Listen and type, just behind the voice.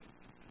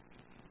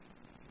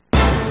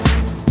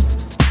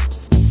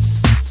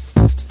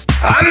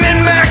I'm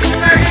in Max.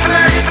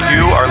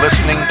 You are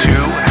listening to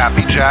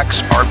Happy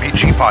Jack's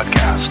RPG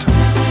Podcast.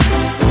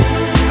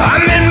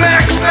 I'm in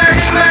Max.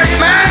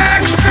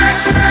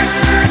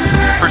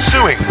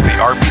 Pursuing the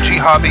RPG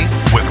hobby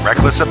with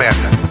reckless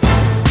abandon.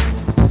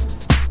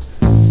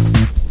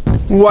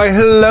 Why,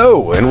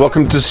 hello, and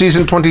welcome to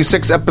Season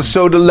 26,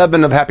 Episode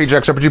 11 of Happy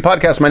Jack's RPG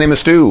Podcast. My name is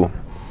Stu.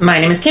 My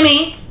name is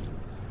Kimmy.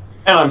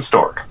 And I'm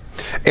Stork.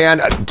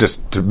 And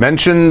just to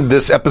mention,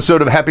 this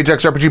episode of Happy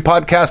Jack's RPG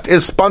Podcast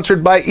is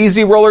sponsored by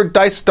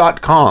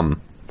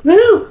EasyRollerDice.com.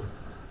 Woo!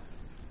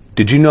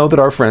 Did you know that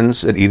our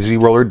friends at Easy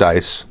Roller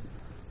Dice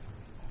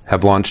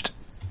have launched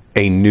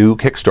a new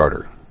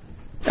Kickstarter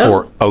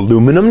for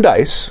aluminum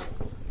dice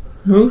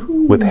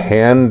with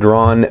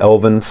hand-drawn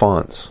elven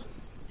fonts?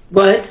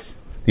 What?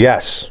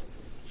 Yes.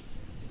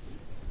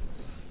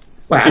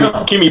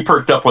 Wow. Kimmy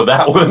perked up with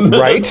that one.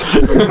 Right?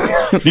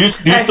 Do you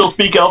still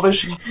speak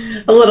Elvish?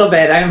 A little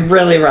bit. I'm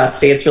really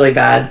rusty. It's really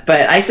bad.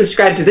 But I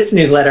subscribe to this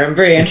newsletter. I'm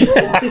very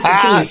interested. Please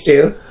continue,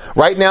 Stu.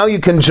 Right now, you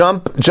can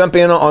jump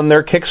in on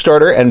their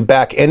Kickstarter and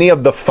back any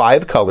of the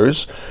 5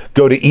 colors.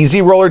 Go to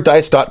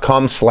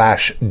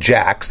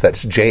EasyRollerDice.com/Jacks.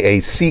 That's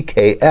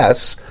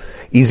Jacks.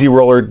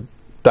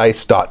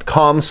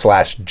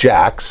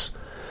 EasyRollerDice.com/Jacks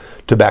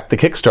to back the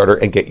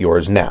Kickstarter and get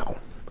yours now.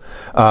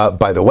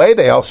 By the way,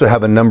 they also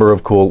have a number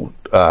of cool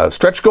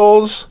stretch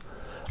goals,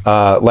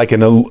 like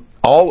an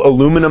all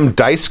aluminum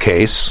dice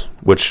case,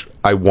 which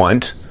I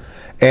want,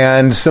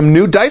 and some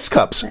new dice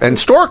cups. And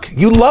Stork,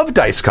 you love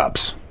dice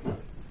cups.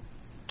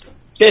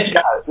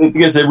 Yeah,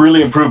 because they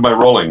really improved my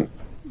rolling.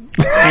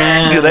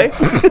 Do they?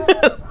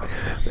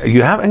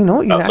 You have,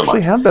 you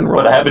actually have been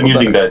rolling. But I have been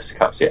using dice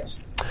cups,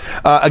 yes.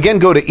 Again,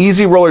 go to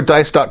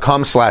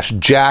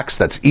EasyRollerDice.com/Jacks.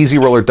 That's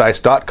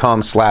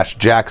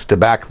EasyRollerDice.com/Jacks to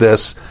back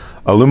this.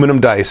 Aluminum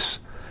dice,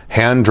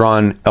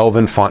 hand-drawn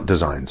elven font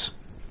designs.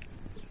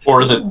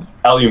 Or is it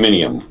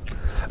aluminium?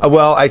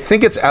 Well, I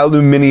think it's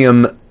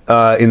aluminium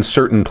in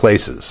certain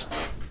places.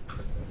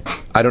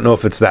 I don't know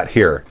if it's that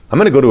here. I'm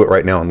going to go to it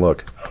right now and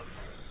look.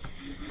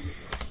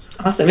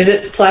 Awesome. Is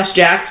it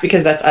 /Jacks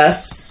because that's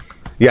us?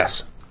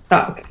 Yes.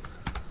 Oh, okay.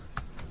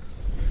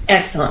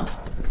 Excellent.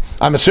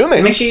 I'm assuming.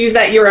 So make sure you use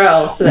that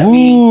URL so that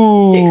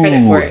we get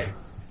credit for it.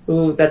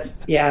 Ooh, that's,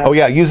 yeah. Oh,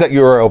 yeah, use that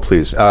URL,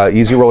 please.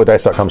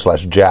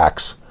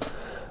 EasyRollerDice.com/Jacks.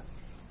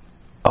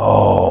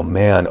 Oh,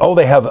 man. Oh,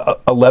 they have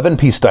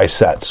 11-piece dice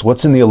sets.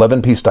 What's in the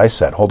 11-piece dice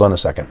set? Hold on a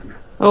second.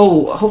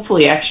 Oh,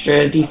 hopefully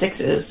extra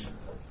D6s.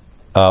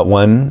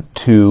 1,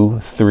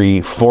 2, 3,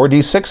 4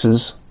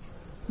 D6s.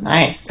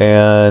 Nice.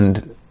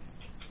 And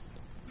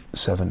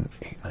 7,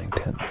 8, 9,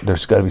 10.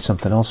 There's got to be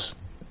something else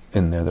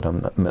in there that I'm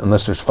not...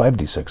 Unless there's 5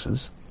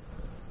 D6s.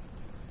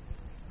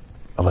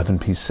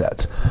 11-piece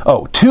sets.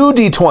 Oh, 2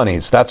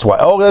 D20s. That's why.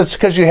 Oh, that's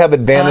because you have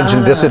advantage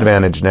and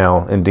disadvantage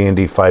now in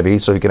D&D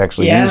 5e, so you can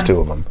actually use 2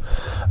 of them.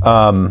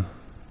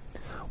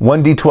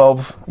 1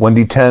 D12, 1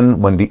 D10,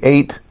 1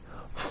 D8,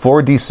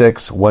 4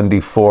 D6, 1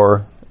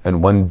 D4,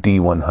 and 1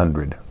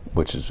 D100,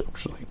 which is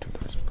actually 2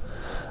 dice.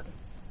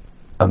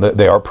 And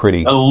they are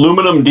pretty.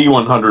 Aluminum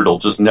D100 will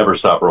just never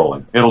stop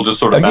rolling. It'll just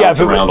sort of bounce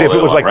around if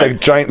it was like the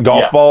giant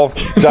golf ball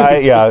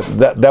die,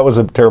 that was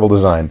a terrible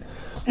design.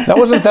 That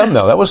wasn't them,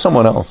 though. That was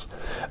someone else.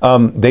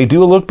 They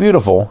do look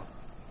beautiful.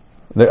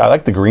 I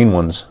like the green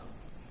ones.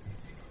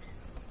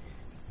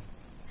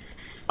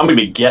 I'm going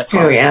to get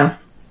some. Oh, yeah.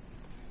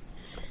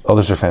 Oh,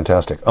 those are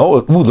fantastic.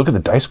 Oh, ooh, look at the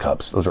dice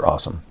cups. Those are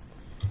awesome.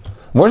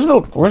 Where's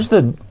the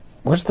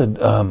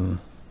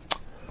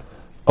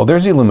oh,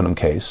 there's the aluminum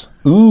case.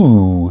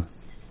 Ooh.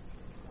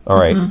 All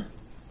right. Mm-hmm.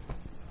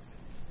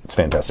 It's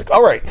fantastic.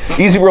 All right.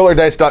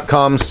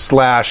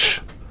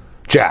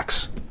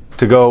 EasyRollerDice.com/Jacks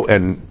to go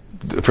and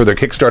for their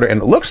Kickstarter, and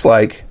it looks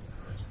like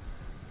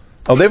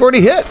they've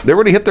already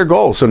hit their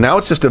goal. So now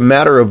it's just a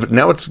matter of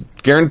it's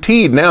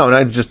guaranteed now, and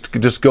I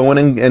just go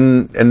in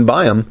and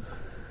buy them.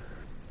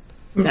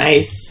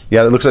 Nice.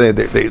 Yeah, it looks like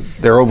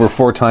they're over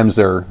 4 times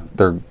their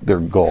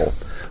goal.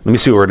 Let me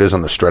see where it is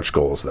on the stretch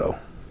goals, though.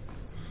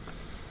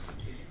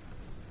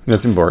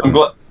 That's important.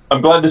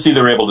 I'm glad to see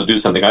they're able to do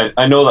something.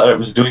 I know that I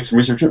was doing some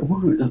research.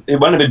 It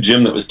might have been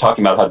Jim that was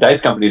talking about how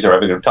dice companies are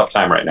having a tough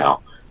time right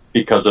now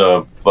because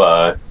of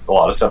a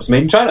lot of stuff's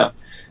made in China.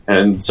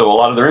 And so a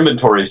lot of their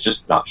inventory is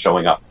just not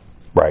showing up.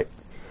 Right.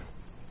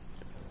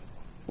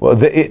 Well,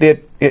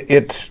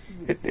 it's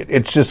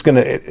just going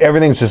to...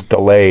 Everything's just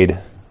delayed.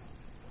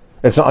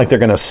 It's not like they're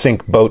going to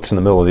sink boats in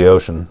the middle of the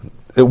ocean.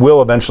 It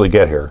will eventually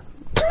get here.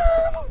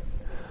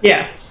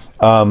 Yeah.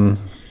 Well,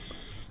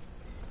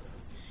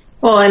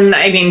 and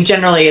I mean,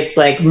 generally it's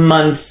like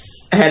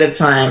months ahead of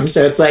time.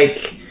 So it's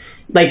like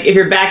if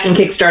you're backing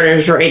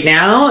Kickstarters right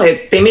now,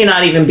 they may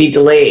not even be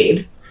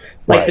delayed.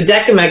 Like the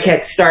Decima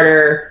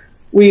Kickstarter,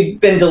 we've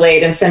been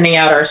delayed in sending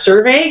out our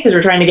survey because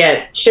we're trying to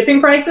get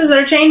shipping prices that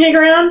are changing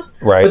around.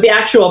 Right. But the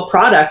actual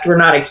product, we're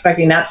not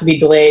expecting that to be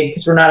delayed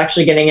because we're not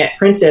actually getting it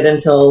printed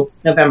until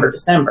November,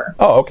 December.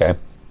 Oh, okay.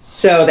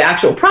 So the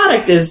actual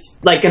product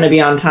is like going to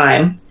be on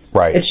time.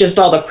 Right. It's just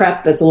all the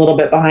prep that's a little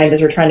bit behind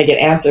as we're trying to get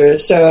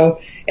answers. So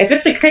if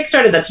it's a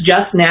Kickstarter that's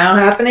just now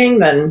happening,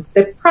 then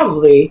they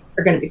probably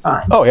are going to be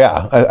fine. Oh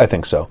yeah, I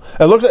think so.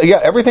 It looks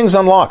everything's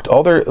unlocked.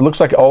 It looks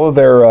like all of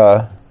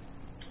their.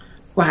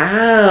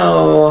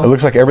 Wow. It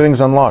looks like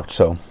everything's unlocked,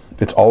 so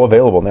it's all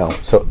available now.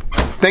 So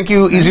thank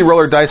you,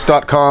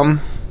 EasyRollerDice.com,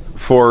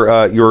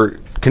 for your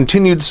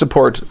continued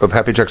support of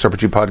Happy Jacks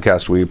RPG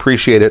Podcast. We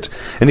appreciate it.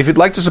 And if you'd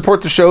like to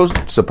support the show,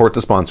 support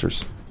the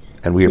sponsors.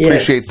 And we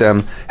appreciate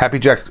them.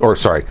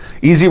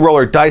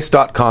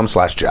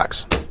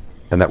 EasyRollerDice.com/Jacks.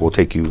 And that will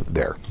take you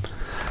there.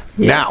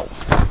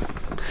 Yes. Now,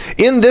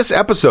 in this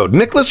episode,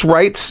 Nicholas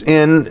writes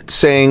in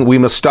saying we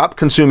must stop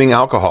consuming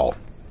alcohol.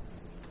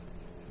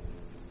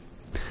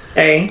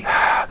 Hey.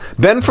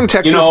 Ben from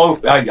Texas. You know,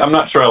 I'm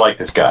not sure I like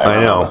this guy.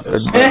 I know.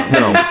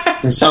 No.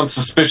 It sounds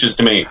suspicious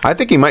to me. I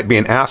think he might be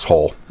an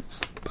asshole.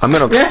 I'm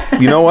gonna.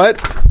 You know what?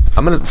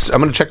 I'm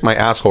gonna check my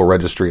asshole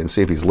registry and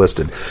see if he's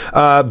listed.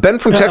 Ben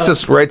from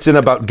Texas writes in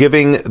about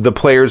giving the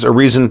players a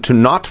reason to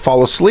not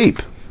fall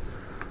asleep.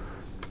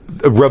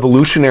 A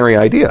revolutionary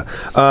idea.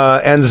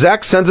 And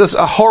Zach sends us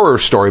a horror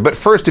story. But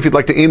first, if you'd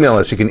like to email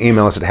us, you can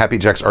email us at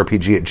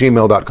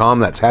happyjacksrpg@gmail.com.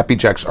 That's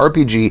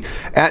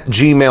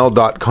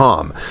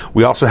happyjacksrpg@gmail.com.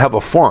 We also have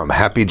a forum,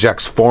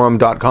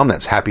 happyjacksforum.com.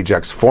 That's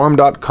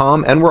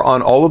happyjacksforum.com. And we're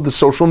on all of the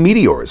social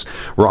meteors.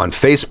 We're on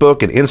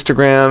Facebook and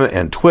Instagram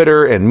and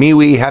Twitter and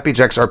MeWe,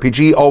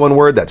 happyjacksrpg, all one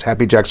word. That's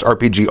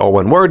happyjacksrpg, all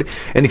one word.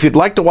 And if you'd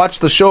like to watch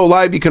the show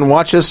live, you can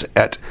watch us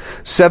at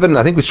 7,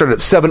 I think we started at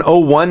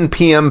 7:01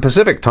 p.m.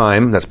 Pacific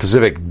time. That's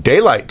Pacific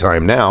Daylight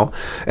Time now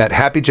at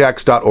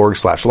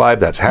happyjacks.org/live.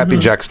 That's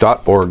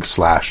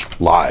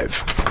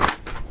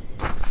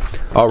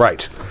happyjacks.org/live. All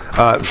right.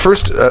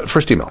 First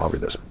email. I'll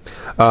read this.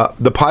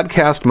 The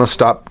podcast must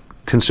stop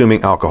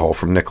consuming alcohol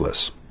from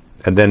Nicholas.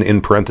 And then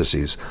in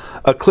parentheses,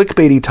 a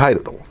clickbaity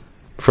title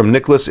from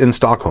Nicholas in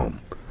Stockholm,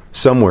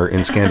 somewhere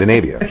in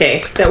Scandinavia.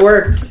 Okay, that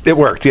worked. It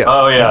worked, yes.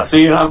 Oh, yeah.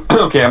 See,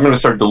 okay, I'm going to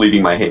start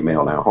deleting my hate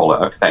mail now. Hold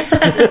on. Okay, thanks.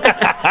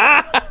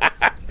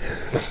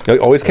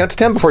 Always count to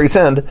 10 before you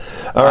send.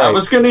 All right. I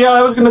was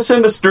gonna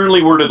send a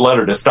sternly worded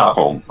letter to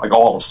Stockholm, like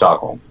all of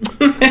Stockholm.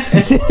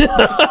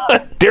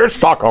 Dear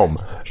Stockholm,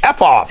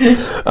 F off.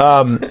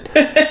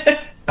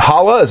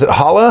 Holla, is it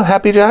Holla,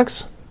 Happy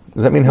Jacks?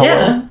 Does that mean hello?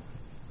 Yeah.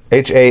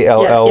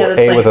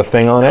 H-A-L-L-A with a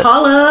thing on it?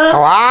 Holla.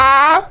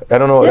 Holla. I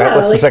don't know. Yeah,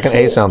 what's the like second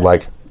A sound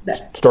like?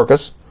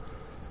 Storkus?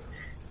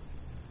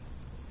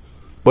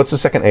 What's the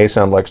second A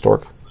sound like,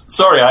 Stork?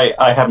 Sorry,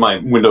 I had my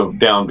window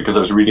down because I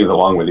was reading it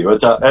along with you.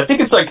 It's I think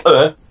it's like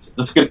the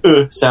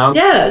second sound.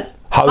 Yeah.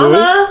 Hello?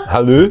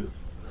 Hello?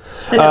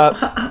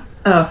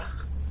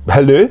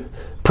 Hello?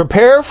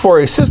 Prepare for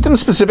a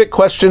system-specific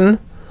question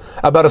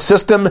about a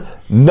system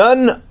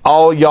none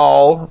all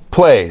y'all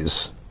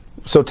plays.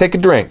 So take a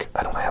drink.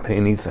 I don't have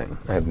anything.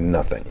 I have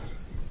nothing.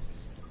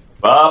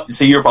 Well,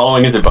 see, you're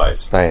following his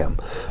advice. I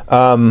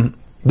am.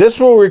 This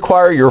will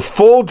require your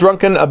full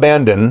drunken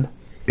abandon,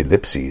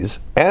 ellipses,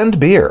 and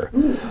beer.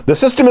 The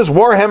system is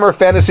Warhammer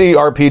Fantasy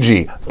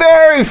RPG.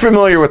 Very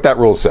familiar with that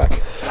rule set.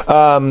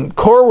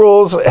 Core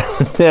Rules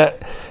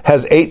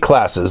has 8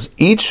 classes,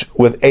 each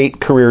with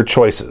 8 career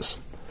choices.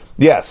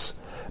 Yes,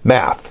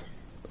 math.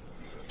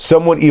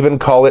 Some would even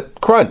call it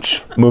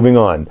crunch. Moving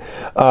on.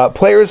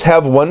 Players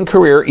have 1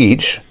 career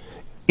each.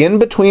 In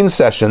between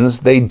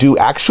sessions, they do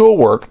actual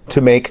work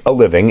to make a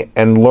living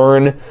and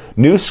learn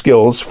new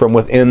skills from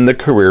within the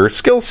career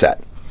skill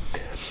set.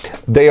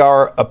 They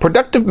are a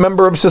productive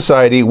member of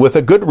society with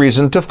a good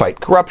reason to fight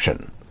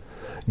corruption.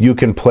 You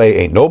can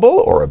play a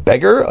noble or a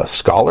beggar, a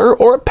scholar,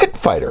 or a pit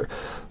fighter.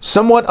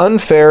 Somewhat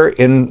unfair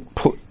in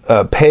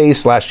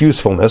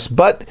pay/usefulness,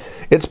 but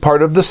it's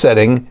part of the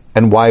setting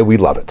and why we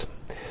love it.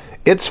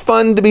 It's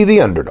fun to be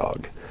the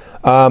underdog.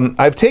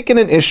 I've taken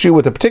an issue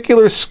with a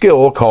particular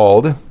skill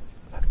called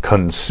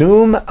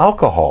Consume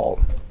Alcohol.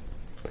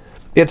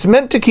 It's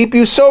meant to keep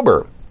you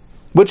sober,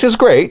 which is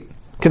great,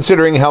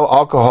 considering how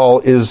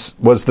alcohol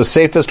was the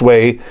safest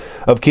way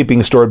of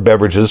keeping stored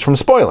beverages from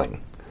spoiling.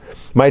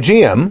 My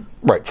GM,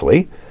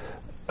 rightfully,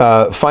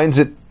 finds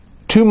it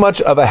too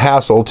much of a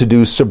hassle to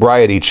do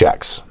sobriety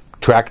checks,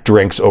 track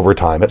drinks over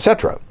time,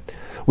 etc.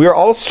 We are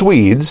all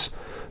Swedes,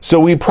 so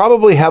we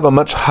probably have a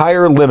much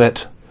higher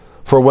limit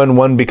for when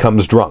one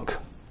becomes drunk.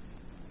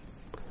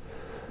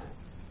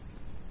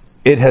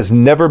 It has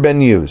never been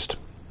used.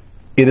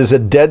 It is a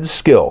dead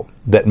skill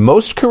that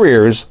most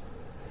careers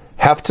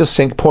have to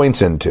sink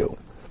points into.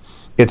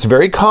 It's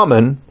very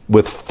common,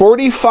 with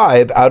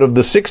 45 out of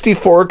the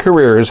 64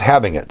 careers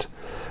having it.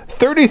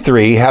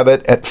 33 have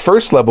it at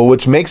first level,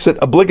 which makes it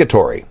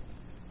obligatory.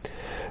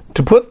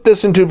 To put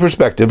this into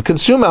perspective,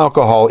 Consume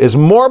Alcohol is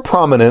more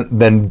prominent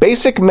than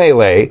Basic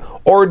Melee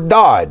or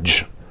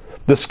Dodge,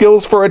 the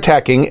skills for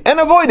attacking and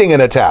avoiding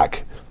an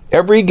attack.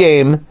 Every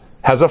game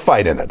has a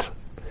fight in it.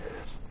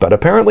 But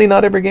apparently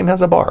not every game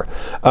has a bar.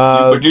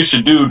 But you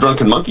should do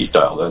Drunken Monkey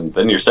style,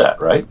 then you're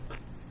set, right?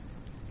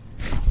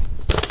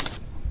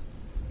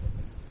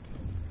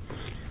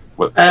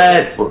 What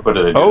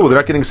do they do? Oh, they're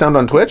not getting sound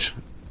on Twitch?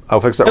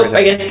 I'll fix that right now.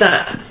 I guess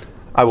not.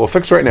 I will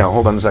fix right now.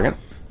 Hold on a second.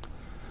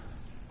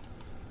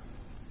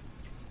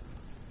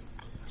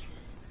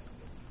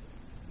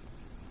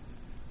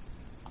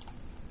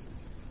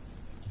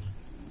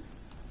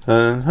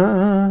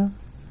 DD.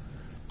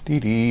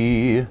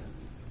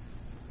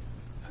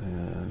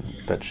 And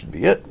that should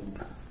be it.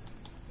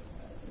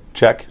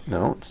 Check.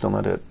 No, it's still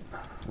not it.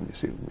 Let me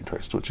see. Let me try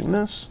switching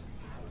this.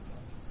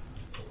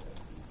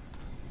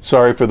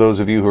 Sorry for those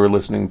of you who are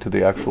listening to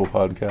the actual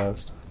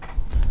podcast.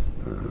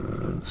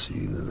 Let's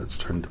see. That's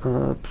turned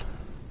up.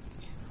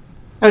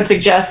 I would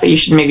suggest that you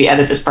should maybe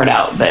edit this part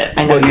out, but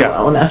I know you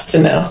well enough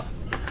to know.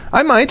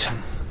 I might.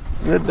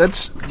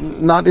 That's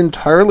not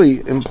entirely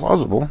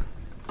implausible.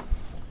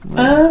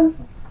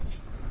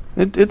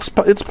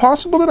 It's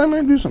possible that I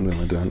might do something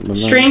like that.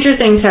 Stranger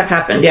things have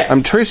happened, yes.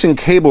 I'm tracing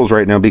cables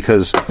right now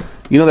because,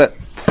 you know that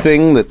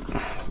thing that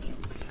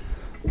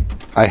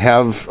I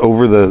have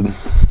over the...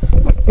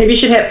 Maybe you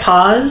should hit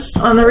pause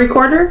on the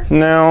recorder?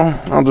 No,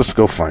 I'll just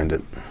go find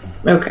it.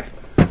 Okay.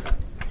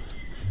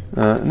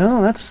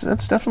 No, that's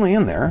definitely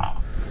in there.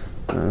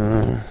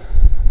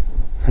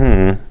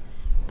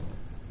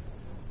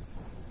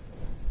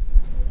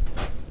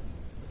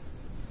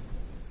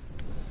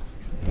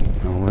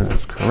 No,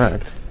 that's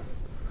correct.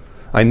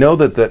 I know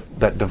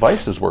that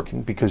device is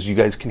working because you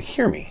guys can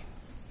hear me.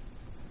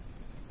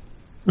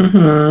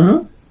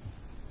 Mm-hmm.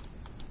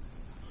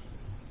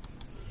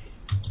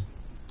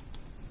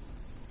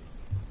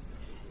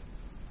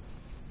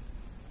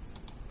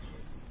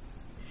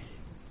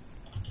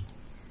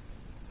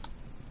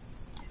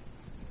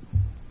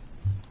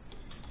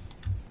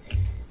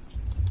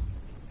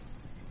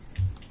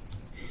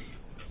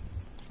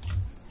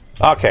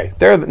 Okay,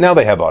 now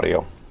they have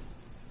audio.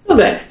 Oh,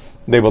 good.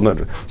 They will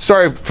know.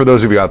 Sorry for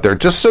those of you out there.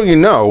 Just so you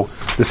know,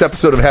 this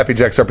episode of Happy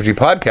Jack's RPG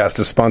Podcast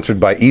is sponsored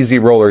by Easy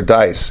Roller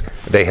Dice.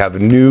 They have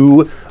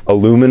new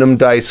aluminum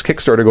dice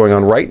Kickstarter going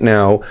on right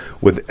now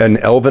with an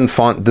elven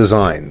font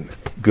design.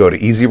 Go to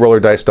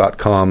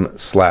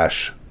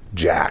easyrollerdice.com/Jacks.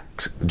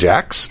 Jacks?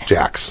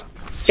 Jacks.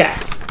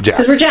 Jacks.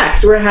 Because we're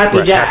Jacks. We're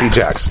Happy Jacks. Happy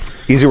Jacks.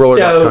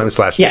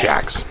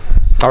 easyroller.com/Jacks.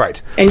 All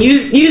right. And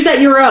use that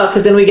URL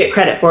because then we get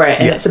credit for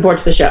it and it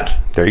supports the show.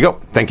 There you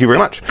go. Thank you very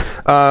much.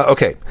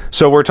 Okay,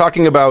 so we're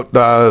talking about,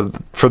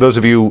 for those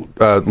of you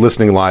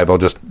listening live, I'll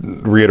just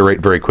reiterate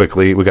very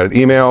quickly. We got an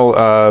email.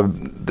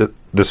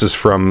 This is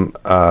from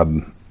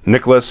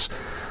Nicholas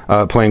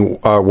playing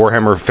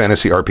Warhammer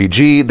Fantasy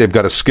RPG. They've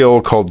got a skill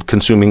called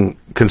Consume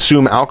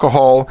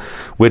Alcohol,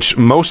 which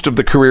most of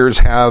the careers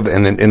have,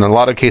 and in a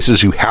lot of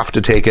cases you have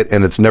to take it,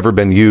 and it's never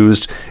been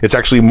used. It's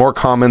actually more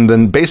common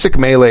than basic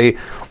melee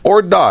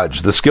or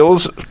dodge, the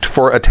skills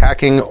for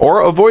attacking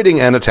or avoiding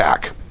an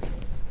attack.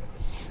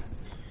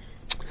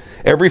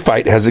 Every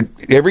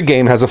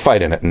game has a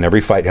fight in it, and every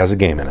fight has a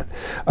game in it.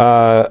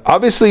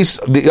 Obviously,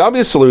 the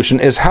obvious solution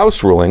is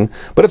house ruling,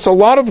 but it's a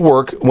lot of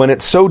work when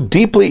it's so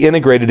deeply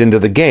integrated into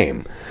the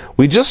game.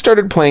 We just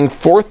started playing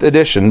 4th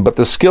edition, but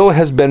the skill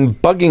has been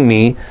bugging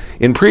me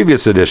in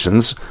previous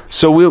editions,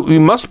 so we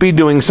must be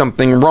doing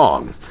something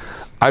wrong.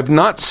 I've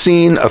not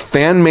seen a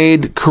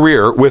fan-made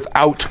career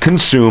without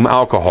consume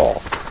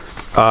alcohol.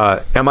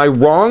 Am I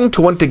wrong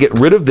to want to get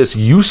rid of this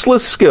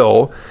useless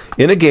skill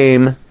in a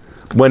game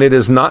when it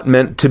is not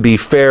meant to be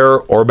fair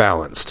or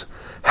balanced?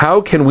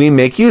 How can we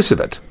make use of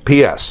it?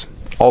 P.S.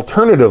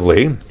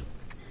 Alternatively,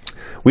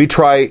 we've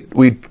tried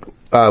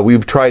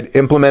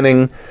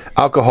implementing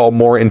alcohol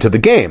more into the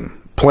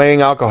game,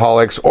 playing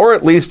alcoholics, or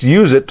at least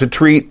use it to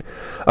treat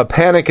a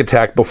panic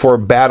attack before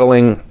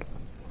battling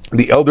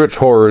the eldritch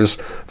horrors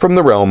from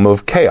the realm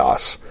of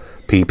chaos.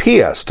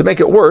 P.P.S. To make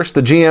it worse,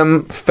 the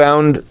GM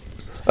found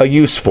a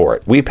use for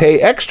it. We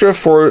pay extra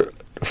for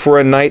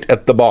a night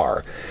at the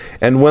bar.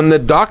 And when the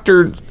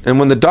doctor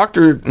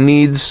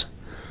needs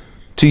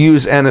to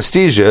use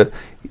anesthesia,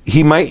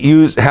 he might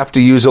have to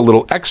use a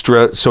little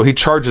extra, so he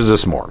charges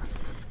us more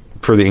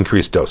for the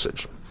increased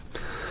dosage.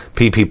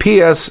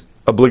 PPPS,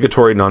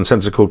 obligatory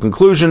nonsensical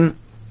conclusion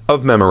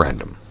of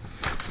memorandum.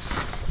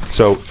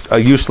 So, a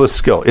useless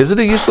skill. Is it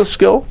a useless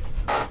skill?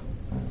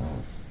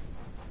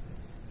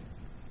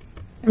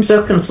 I'm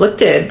so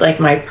conflicted. Like,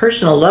 my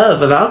personal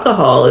love of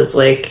alcohol is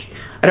like,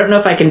 I don't know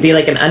if I can be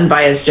like an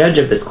unbiased judge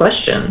of this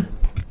question.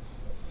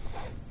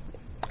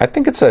 I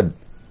think it's a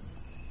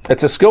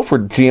skill for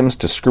GMs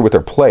to screw with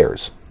their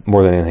players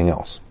more than anything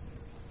else.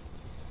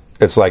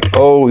 It's like,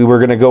 oh, we're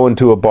going to go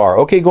into a bar.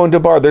 Okay, go into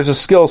a bar. There's a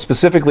skill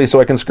specifically so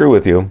I can screw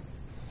with you.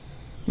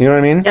 You know what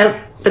I mean? Yeah,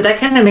 but that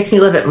kind of makes me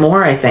love it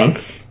more, I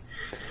think.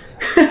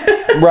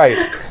 Right.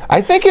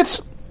 I think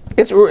it's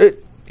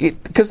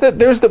because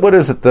there's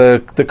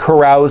the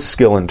carouse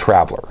skill in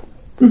Traveler.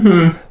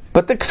 Mm-hmm.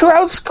 But the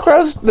carouse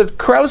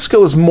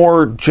skill is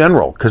more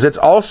general because it's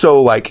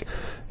also like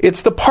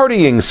it's the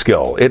partying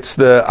skill. It's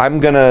the I'm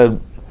gonna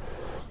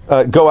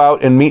go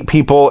out and meet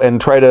people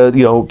and try to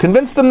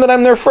convince them that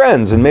I'm their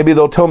friends and maybe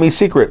they'll tell me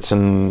secrets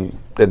and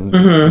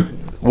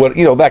mm-hmm. what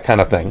that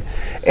kind of thing.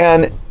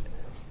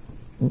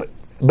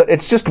 But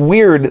it's just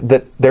weird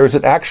that there's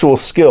an actual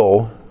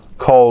skill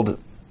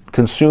called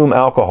consume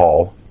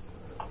alcohol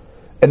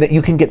and that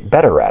you can get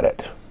better at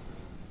it.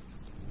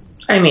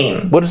 I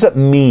mean, what does that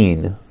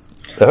mean?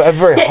 A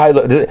very high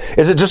level.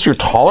 Is it just your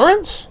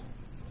tolerance?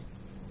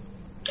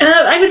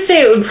 I would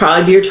say it would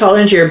probably be your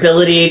tolerance, your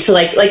ability to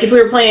like if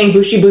we were playing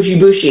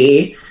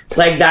Bushi,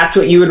 like that's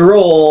what you would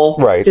roll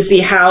to see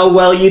how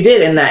well you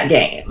did in that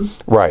game.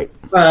 Right.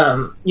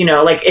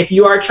 Like if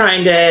you are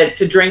trying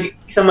to drink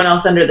someone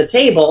else under the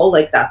table,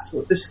 like that's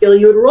what the skill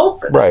you would roll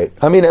for them. Right.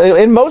 I mean,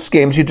 in most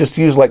games, you just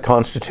use like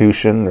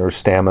Constitution or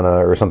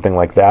Stamina or something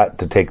like that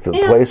to take the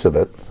place of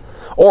it.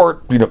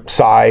 Or,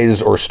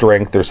 size or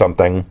strength or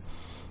something,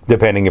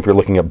 depending if you're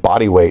looking at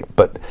body weight.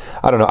 But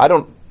I don't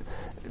know.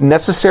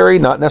 Necessary,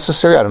 not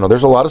necessary. I don't know.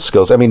 There's a lot of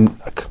skills. I mean,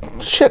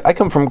 shit, I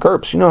come from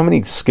GURPS. You know how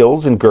many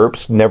skills in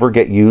GURPS never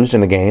get used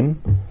in a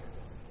game?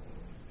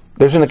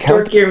 There's an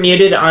account. Stork, you're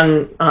muted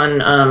on.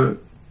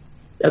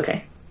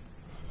 Okay.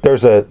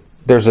 There's a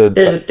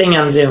thing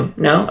on Zoom.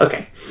 No.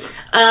 Okay.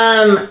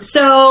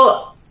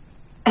 So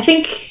I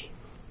think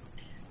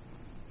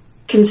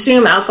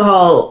consume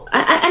alcohol.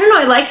 I don't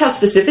know. I like how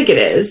specific it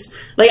is.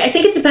 Like I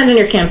think it depends on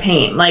your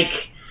campaign.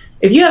 Like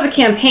if you have a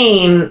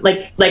campaign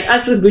like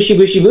us with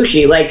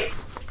Bushi, like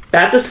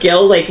that's a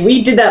skill. Like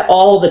we did that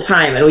all the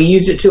time, and we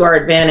used it to our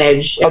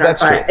advantage in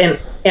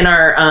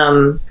our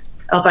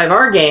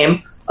L5R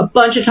game a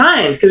bunch of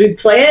times because we'd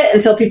play it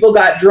until people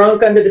got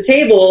drunk under the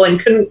table and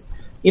couldn't,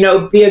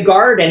 be a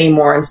guard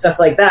anymore and stuff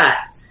like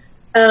that.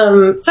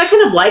 So I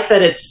kind of like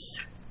that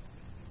it's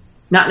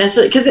not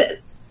necessarily because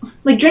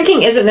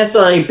drinking isn't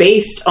necessarily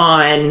based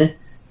on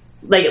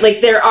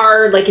like there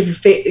are like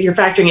if you're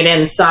factoring it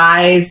in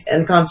size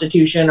and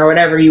Constitution or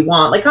whatever you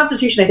want. Like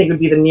Constitution, I think would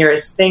be the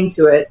nearest thing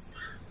to it.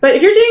 But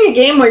if you're doing a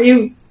game where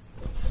you've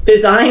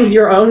designed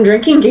your own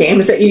drinking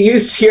games that you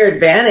use to your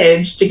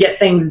advantage to get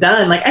things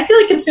done, like I feel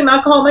like consume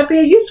alcohol might be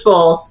a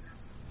useful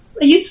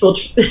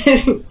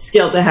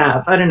skill to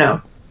have. I don't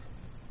know.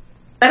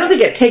 I don't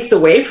think it takes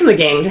away from the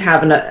game to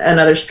have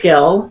another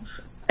skill.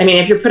 I mean,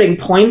 if you're putting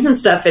points and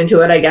stuff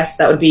into it, I guess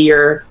that would be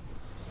your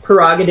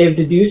prerogative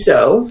to do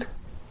so.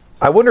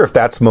 I wonder if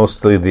that's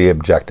mostly the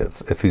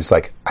objective. If he's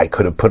like, I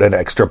could have put an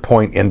extra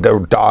point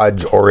into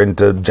dodge or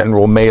into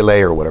general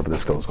melee or whatever the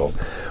skill is called,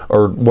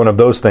 or one of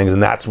those things,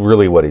 and that's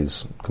really what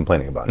he's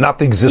complaining about. Not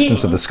the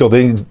existence of the skill,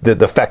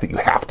 the fact that you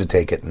have to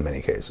take it in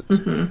many cases.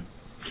 Mm-hmm.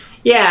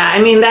 Yeah,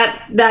 I mean,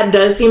 that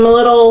does seem a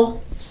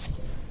little...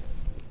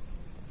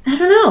 I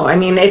don't know. I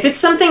mean, if it's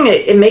something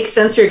that it makes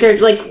sense for your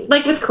character,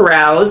 like with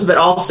carouse, but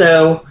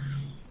also,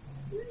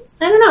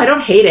 I don't know. I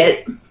don't hate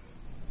it.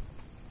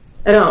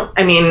 I don't.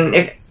 I mean,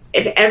 if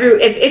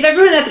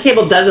everyone at the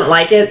table doesn't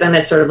like it, then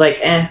it's sort of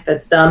like,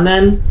 that's dumb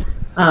then.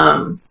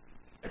 And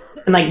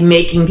like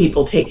making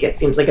people take it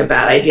seems like a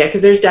bad idea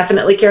because there's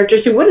definitely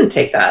characters who wouldn't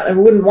take that or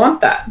wouldn't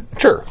want that.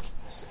 Sure.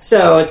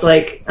 So it's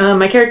like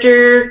my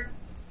character,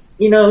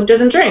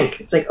 doesn't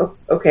drink. It's like,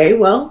 okay,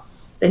 well,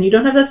 then you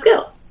don't have that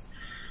skill.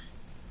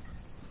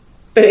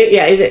 But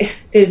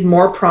is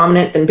more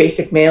prominent than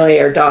basic melee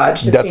or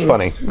dodge. That's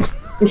funny.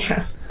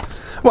 Yeah.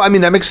 Well, I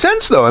mean, that makes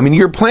sense, though. I mean,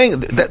 you're playing...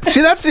 that's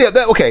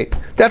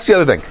the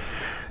other thing.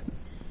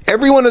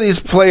 Every one of these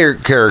player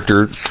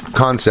character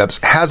concepts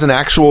has an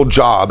actual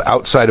job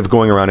outside of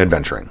going around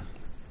adventuring.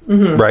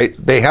 Mm-hmm. Right?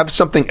 They have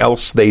something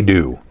else they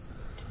do.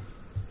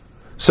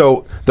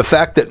 So the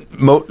fact that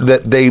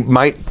that they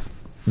might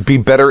be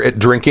better at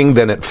drinking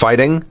than at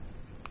fighting,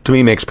 to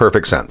me, makes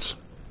perfect sense.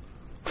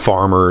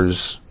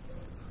 Farmers...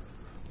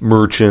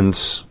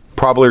 merchants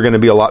probably are going to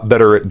be a lot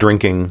better at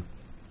drinking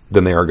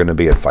than they are going to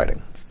be at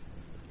fighting.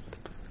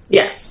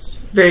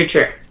 Yes, very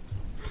true.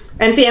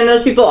 And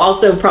those people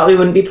also probably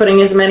wouldn't be putting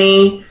as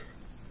many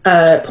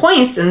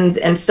points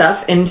and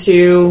stuff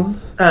into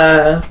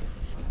like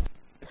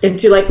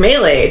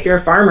melee if you're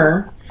a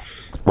farmer.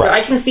 Right. So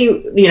I can see,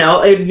 it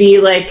would be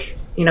like,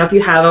 if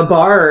you have a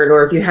bard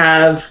or if you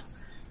have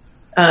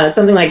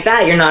something like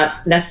that, you're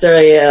not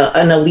necessarily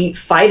an elite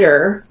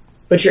fighter,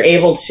 but you're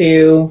able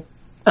to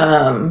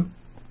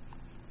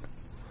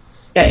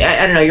I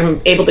don't know, you're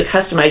able to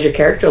customize your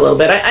character a little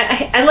bit.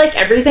 I like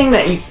everything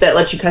that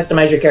lets you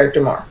customize your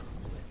character more.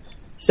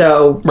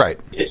 So right.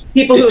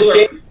 People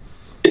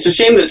it's a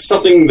shame that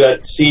something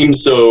that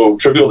seems so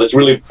trivial that's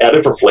really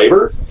added for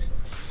flavor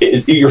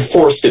you're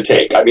forced to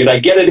take. I mean, I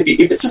get it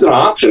if it's just an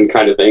option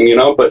kind of thing,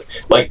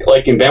 but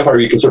like in Vampire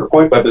you can sort of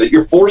point by, but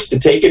you're forced to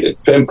take it and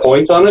spend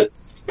points on it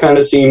kind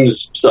of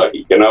seems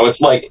sucky.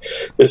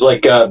 It's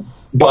like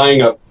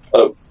buying a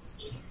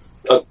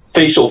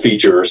facial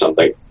feature or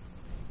something.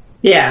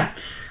 Yeah.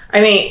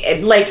 I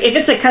mean, like, if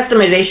it's a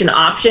customization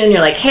option,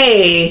 you're like,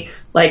 hey,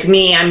 like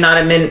me, I'm not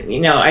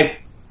I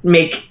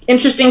make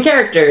interesting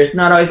characters,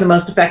 not always the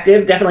most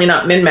effective, definitely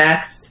not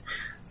min-maxed,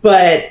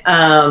 but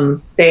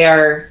they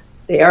are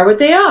what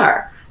they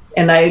are.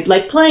 And I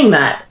like playing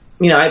that.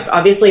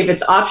 Obviously, if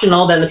it's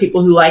optional, then the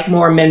people who like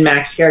more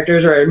min-maxed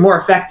characters or more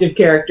effective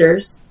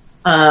characters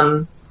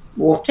won't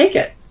take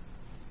it.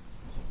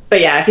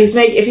 But yeah, if he's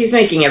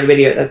making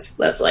everybody do it,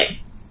 that's like...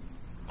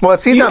 Well,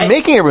 he's not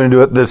making everyone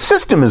do it. The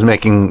system is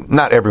making,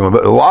 not everyone,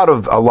 but a lot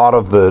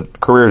of the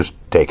careers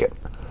take it.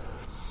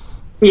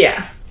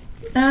 Yeah.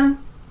 I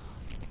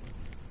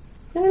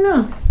don't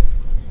know.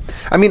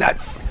 I mean,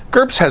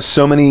 GURPS has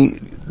so many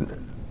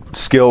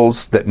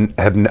skills that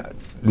have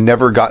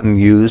never gotten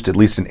used, at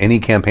least in any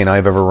campaign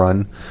I've ever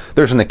run.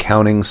 There's an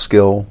accounting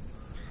skill.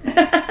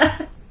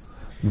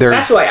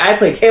 That's why I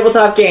play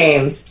tabletop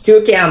games. Do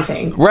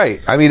accounting. Right.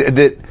 I mean,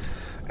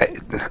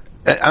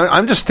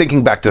 I'm just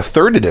thinking back to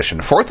 3rd edition.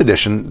 4th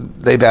edition,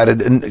 they've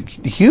added a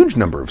huge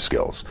number of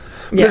skills.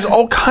 Yeah. There's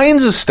all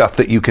kinds of stuff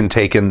that you can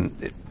take in.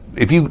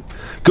 If you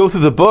go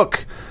through the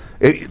book,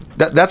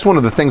 that's one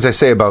of the things I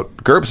say about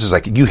GURPS is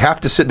like you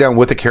have to sit down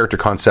with a character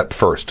concept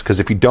first, because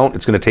if you don't,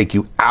 it's going to take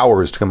you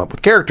hours to come up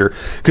with character,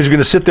 because you're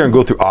going to sit there and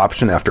go through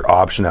option after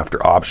option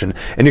after option,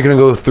 and you're going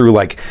to go through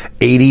like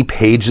 80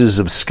 pages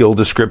of skill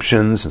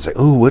descriptions and say,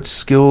 "Ooh, what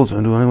skills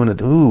do I want to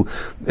do?"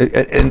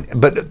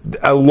 But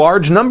a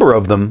large number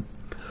of them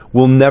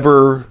will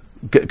never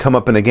come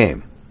up in a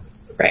game.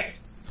 Right.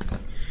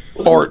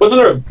 Wasn't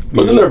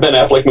there a Ben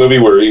Affleck movie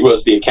where he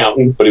was the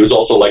accountant, but he was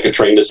also like a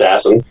trained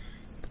assassin?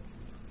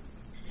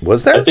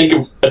 Was there? I think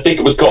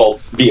it was called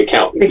The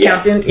Accountant. The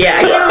Accountant? Yeah.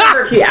 I can't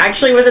remember if he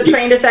actually was a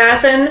trained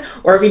assassin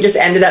or if he just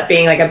ended up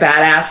being like a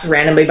badass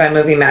randomly by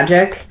movie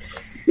magic.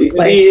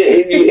 Like,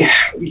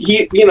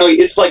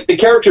 it's like the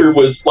character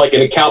was like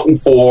an accountant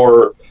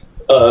for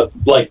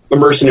like a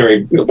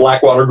mercenary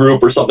Blackwater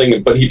group or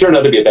something, but he turned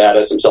out to be a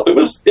badass himself. It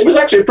was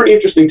actually a pretty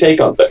interesting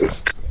take on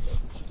things.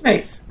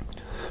 Nice.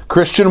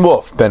 Christian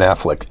Wolff, Ben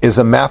Affleck, is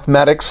a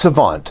mathematics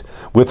savant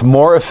with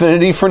more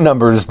affinity for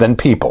numbers than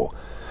people.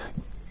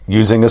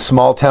 Using a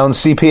small-town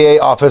CPA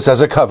office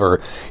as a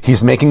cover,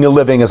 he's making a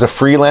living as a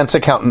freelance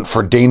accountant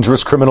for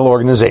dangerous criminal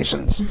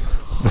organizations.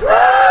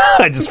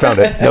 I just found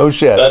it. No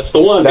shit. That's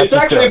the one. It's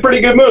actually a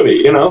pretty good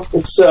movie,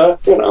 It's,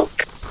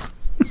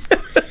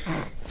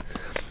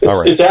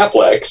 It's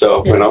Affleck,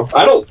 so,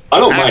 I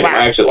don't mind it.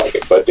 I actually like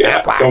it, but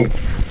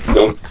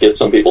don't get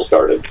some people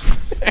started.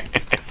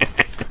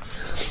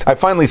 I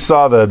finally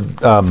saw the,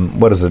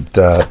 what is it,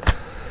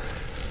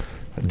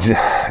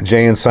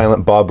 Jay and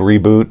Silent Bob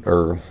reboot,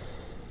 or...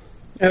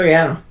 Oh,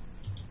 yeah.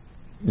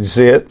 Did you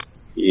see it?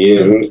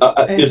 Yeah.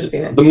 Is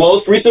it the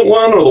most recent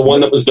one or the one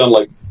that was done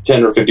like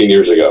 10 or 15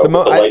 years ago with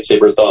the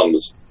lightsaber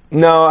thumbs?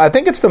 No, I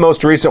think it's the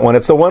most recent one.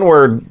 It's the one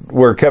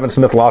where Kevin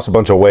Smith lost a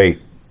bunch of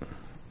weight.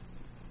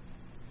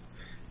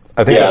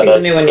 I think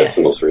that's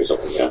the most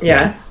recent one, yeah.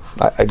 Yeah.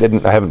 I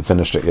haven't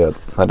finished it yet.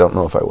 I don't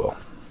know if I will.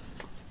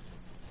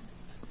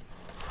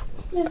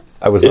 Yeah.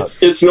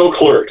 It's no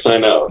Clerks, I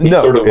know. He's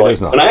sort of like,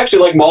 and I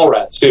actually like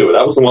Mallrats too.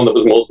 That was the one that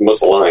was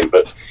most aligned,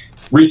 but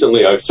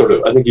recently I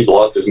think he's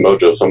lost his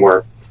mojo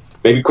somewhere.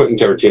 Maybe Quentin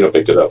Tarantino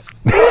picked it up.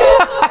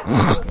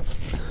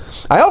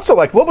 I also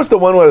like, what was the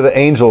one where the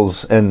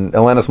angels and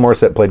Alanis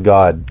Morissette played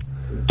God?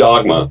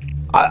 Dogma.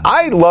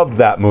 I loved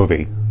that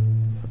movie.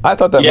 I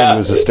thought that movie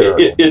was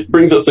hysterical. It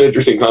brings up some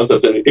interesting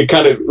concepts, and it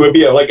kind of would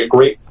be like a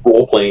great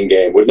role-playing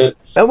game, wouldn't it?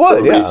 It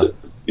would, yeah.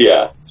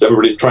 Yeah, so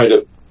everybody's trying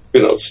to,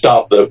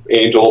 stop the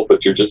angel,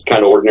 but you're just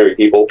kind of ordinary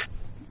people.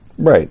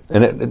 Right,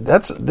 and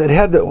it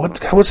had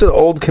what's the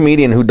old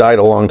comedian who died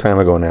a long time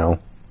ago now?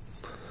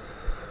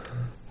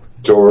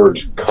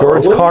 George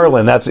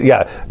Carlin. That's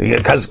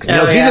because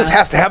Jesus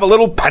has to have a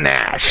little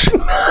panache.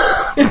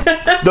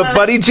 The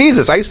buddy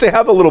Jesus. I used to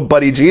have a little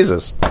buddy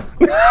Jesus.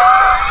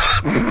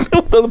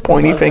 The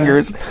pointy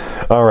fingers.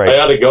 All right. I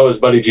ought to go as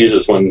Buddy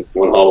Jesus one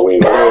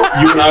Halloween.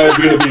 You and I are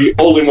going to be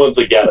the only ones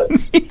that get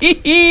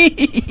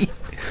it.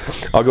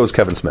 I'll go as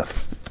Kevin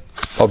Smith.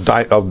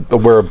 I'll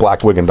wear a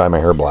black wig and dye my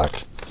hair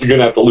black. You're going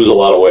to have to lose a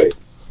lot of weight.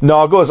 No,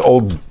 I'll go as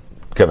old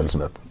Kevin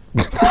Smith.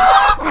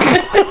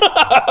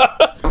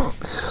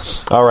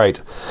 All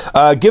right.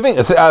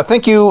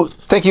 Thank you,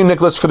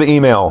 Nicholas, for the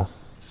email.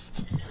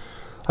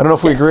 I don't know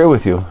if we agree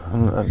with you.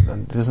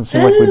 It doesn't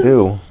seem like we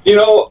do.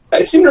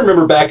 I seem to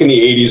remember back in the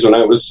 80s when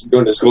I was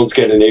going to school in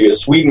Scandinavia,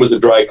 Sweden was a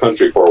dry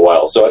country for a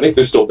while, so I think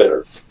they're still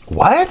bitter.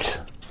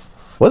 What?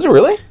 Was it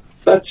really?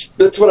 That's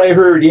what I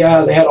heard,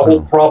 yeah. They had a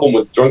whole problem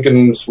with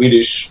drunken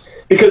Swedish...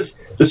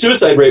 Because the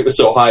suicide rate was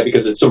so high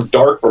because it's so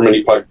dark for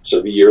many parts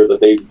of the year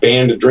that they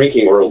banned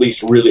drinking or at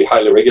least really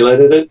highly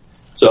regulated it.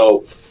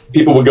 So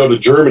people would go to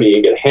Germany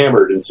and get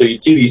hammered, and so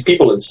you'd see these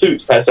people in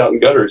suits passed out in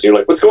gutters, and you're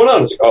like, what's going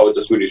on? It's like, it's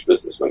a Swedish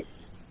businessman.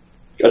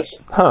 That's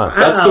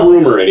the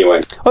rumor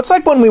anyway. Well, it's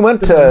like when we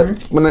went to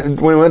when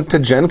we went to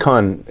Gen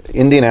Con,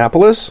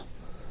 Indianapolis.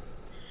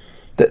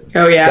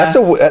 That's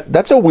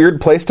a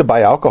weird place to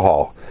buy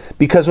alcohol,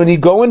 because when you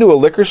go into a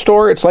liquor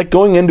store, it's like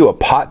going into a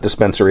pot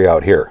dispensary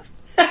out here.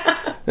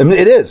 I mean,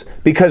 it is,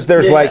 because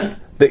there's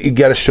that you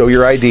got to show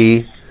your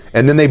ID,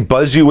 and then they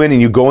buzz you in,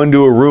 and you go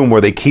into a room where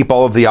they keep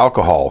all of the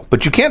alcohol,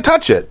 but you can't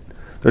touch it.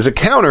 There's a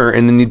counter,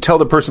 and then you tell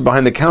the person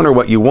behind the counter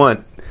what you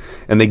want,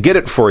 and they get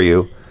it for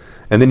you.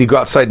 And then you go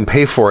outside and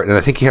pay for it, and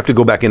I think you have to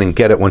go back in and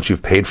get it once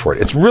you've paid for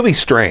it. It's really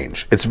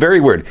strange. It's very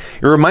weird.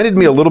 It reminded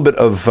me a little bit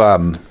of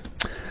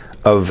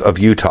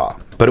Utah,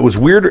 but it was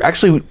weirder.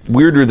 Actually,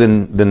 weirder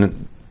than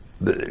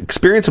the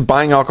experience of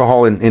buying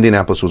alcohol in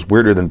Indianapolis was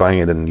weirder than buying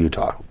it in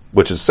Utah,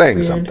 which is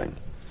saying something.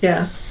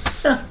 Yeah.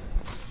 Huh.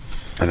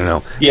 I don't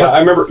know. Yeah, I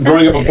remember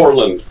growing up in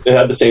Portland, it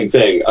had the same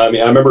thing. I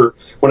mean, I remember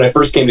when I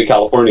first came to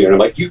California, and I'm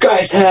like, you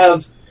guys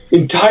have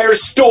entire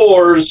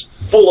stores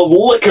full of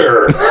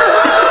liquor.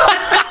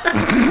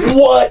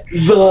 What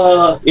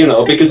the,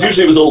 because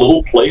usually it was a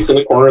little place in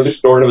the corner of the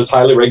store and it was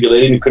highly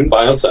regulated and you couldn't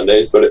buy on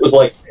Sundays, but it was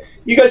like,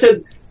 you guys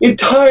had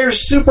entire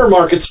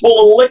supermarkets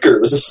full of liquor.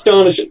 It was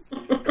astonishing.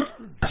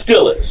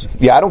 Still is.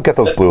 Yeah, I don't get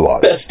those blue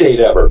laws. Best state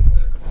ever.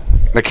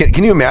 Now,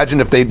 can you imagine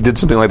if they did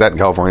something like that in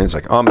California? It's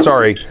like, I'm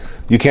sorry,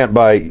 you can't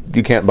buy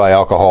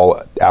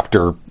alcohol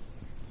after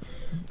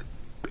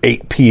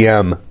 8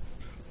 p.m.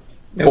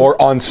 Nope.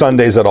 or on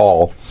Sundays at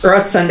all. Or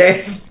on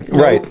Sundays.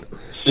 Right.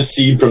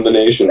 Secede from the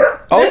nation.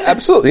 Oh,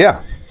 absolutely,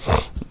 yeah.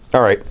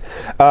 All right.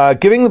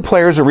 Giving the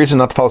players a reason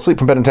not to fall asleep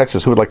from bed in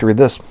Texas. Who would like to read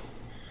this?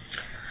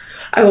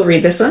 I will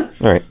read this one.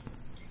 All right.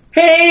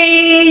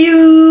 Hey,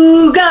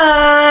 you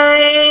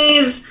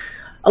guys!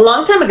 A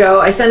long time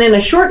ago, I sent in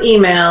a short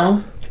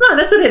email. Come on,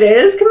 that's what it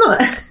is. Come on.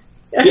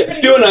 Yeah,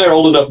 Stu and I are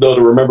old enough, though,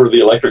 to remember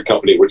the Electric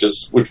Company, which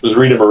was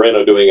Rita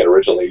Moreno doing it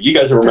originally. You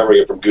guys are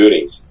remembering it from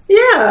Goonies.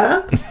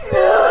 Yeah.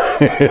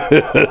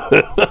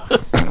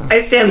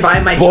 I stand by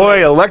my Boy,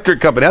 choice. Electric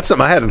Company. That's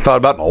something I hadn't thought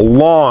about in a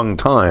long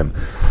time.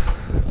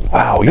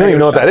 Wow, you don't even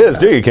know what that is,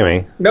 do you,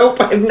 Kimmy? Nope,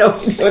 I have no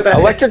idea what that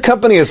Electric is.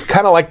 Company is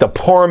kind of like the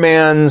poor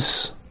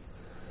man's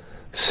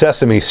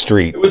Sesame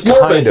Street. It was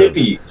more of a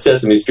hippie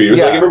Sesame Street. It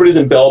was like everybody's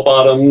in bell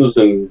bottoms,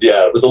 and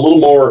it was a little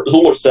more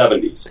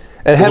 70s.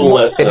 It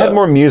had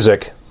more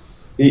music.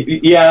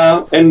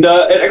 Yeah, and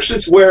actually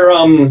it's where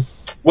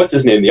what's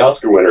his name, the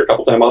Oscar winner, a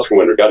couple-time Oscar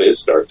winner, got his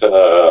start.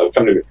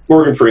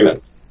 Morgan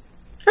Freeman.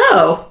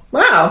 Oh,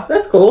 wow,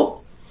 that's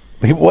cool.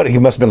 He must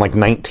have been like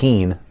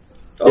 19.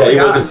 Yeah, he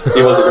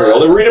wasn't very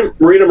old.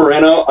 Rita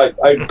Moreno, I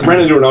ran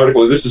into an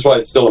article. This is why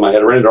it's still in my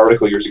head. I ran into an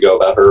article years ago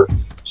about her.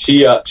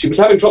 She was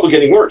having trouble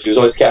getting work. She was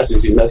always casting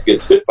these Mexican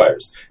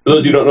Spitfires. For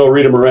those of you who don't know,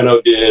 Rita Moreno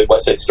did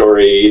West Side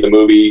Story, the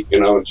movie,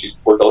 and she's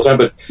worked all the time.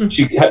 But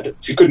she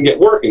couldn't get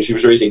work, and she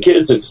was raising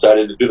kids and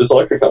decided to do this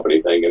Electric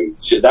Company thing. And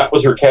that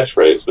was her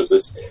catchphrase. Was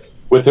this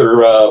with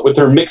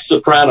her mixed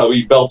soprano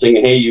belting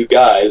 "Hey, you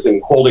guys"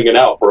 and holding it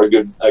out for a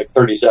good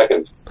 30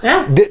 seconds.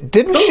 Yeah.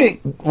 Didn't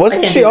she?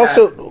 Wasn't she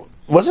also?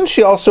 Wasn't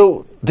she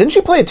also? Didn't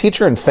she play a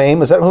teacher in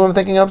Fame? Is that who I'm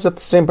thinking of? Is that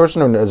the same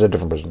person, or is it a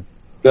different person?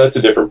 That's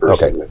a different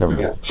person. Okay, never mind.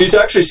 Yeah. She's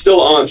actually still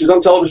on. She's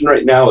on television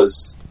right now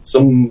as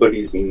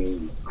somebody's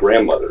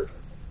grandmother.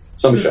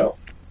 Some show.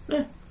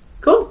 Yeah.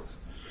 Cool.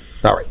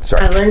 All right.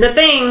 Sorry. I learned a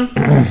thing.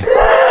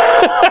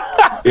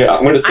 Yeah,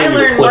 I'm going to send I you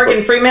a learned clip.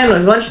 Morgan Freeman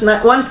was once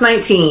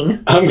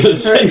 19. I'm going to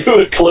send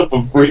you a clip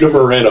of Rita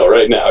Moreno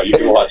right now. You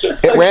can watch it.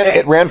 It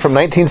ran from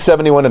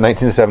 1971 to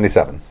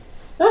 1977.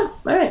 Oh,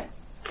 all right.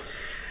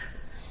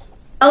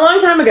 A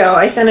long time ago,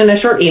 I sent in a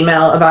short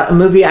email about a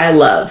movie I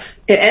love.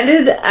 I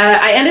ended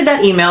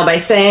that email by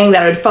saying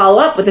that I would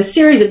follow up with a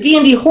series of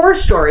D&D horror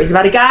stories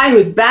about a guy who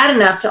was bad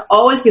enough to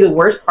always be the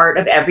worst part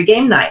of every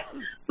game night,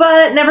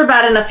 but never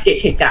bad enough to get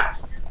kicked out.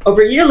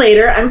 Over a year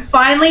later, I'm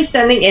finally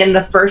sending in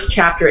the first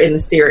chapter in the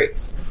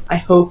series. I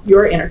hope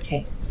you're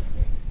entertained.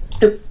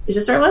 Oh, is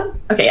this our one?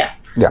 Okay, yeah.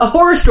 A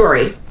horror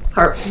story,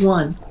 part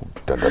 1.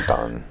 Dun, dun,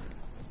 dun.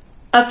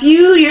 A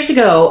few years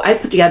ago, I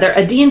put together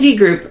a D&D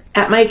group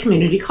at my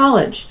community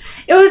college.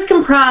 It was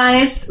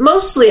comprised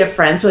mostly of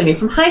friends who I knew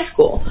from high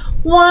school.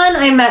 One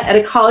I met at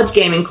a college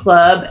gaming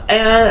club,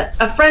 and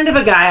a friend of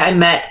a guy I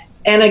met,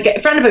 and a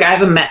friend of a guy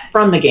I've met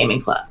from the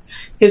gaming club.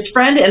 His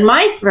friend and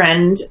my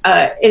friend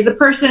is the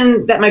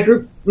person that my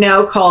group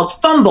now calls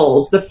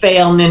Fumbles, the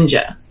Fail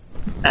Ninja.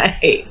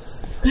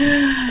 Nice.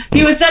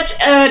 He was such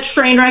a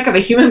train wreck of a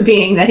human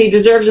being that he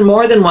deserves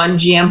more than one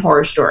GM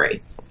horror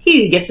story.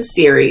 He gets a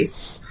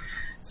series.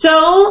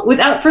 So,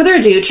 without further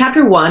ado,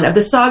 Chapter 1 of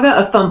the Saga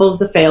of Fumbles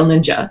the Fail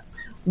Ninja.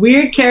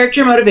 Weird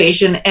character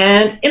motivation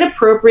and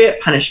inappropriate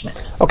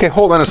punishment. Okay,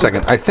 hold on a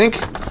second. I think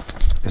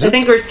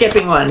we're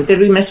skipping one. Did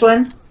we miss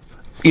one?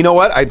 You know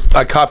what? I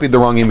copied the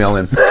wrong email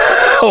in.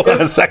 Hold on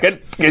a second.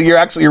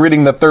 You're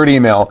reading the third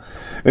email.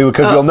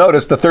 Because you'll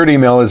notice the third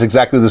email is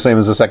exactly the same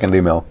as the second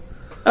email.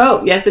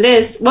 Oh, yes it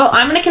is. Well,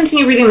 I'm going to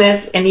continue reading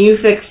this, and you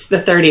fix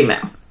the third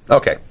email.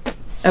 Okay.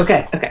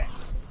 Okay.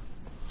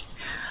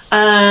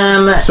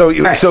 So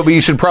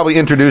you should probably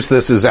introduce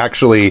this as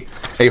actually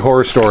a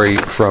horror story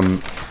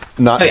from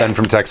Ben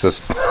from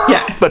Texas.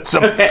 Yeah. But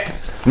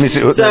let me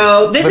see.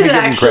 So this is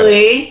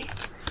actually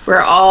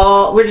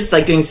we're just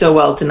like doing so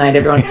well tonight,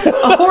 everyone.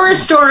 A horror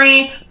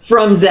story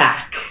from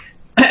Zach.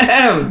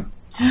 All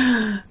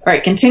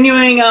right,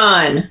 continuing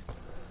on.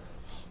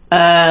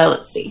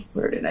 Let's see.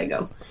 Where did I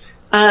go?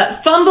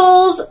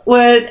 Fumbles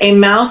was a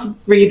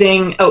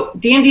mouth-breathing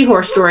D&D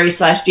horror story /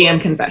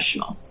 GM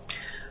confessional.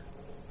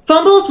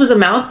 Fumbles was a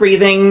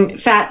mouth-breathing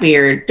fat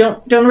beard.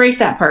 Don't erase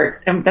that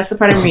part. That's the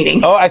part I'm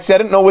reading. Oh, I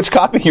didn't know which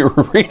copy you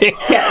were reading.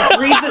 Yeah,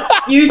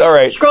 All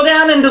right. Scroll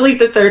down and delete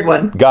the third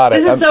one. Got it.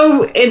 This is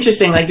so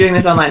interesting, like doing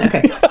this online.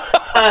 Okay.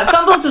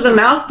 Fumbles was a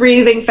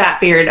mouth-breathing fat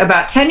beard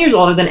about 10 years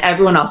older than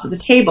everyone else at the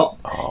table.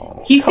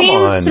 He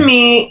seems to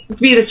me to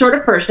be the sort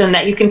of person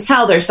that you can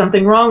tell there's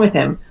something wrong with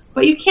him,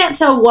 but you can't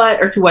tell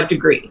what or to what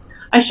degree.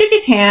 I shook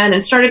his hand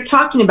and started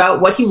talking about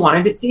what he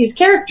wanted his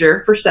character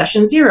for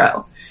session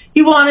 0.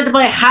 He wanted to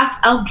play a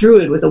half-elf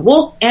druid with a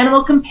wolf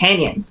animal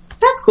companion.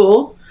 that's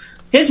cool.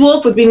 His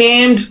wolf would be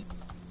named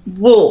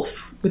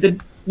Wolf with a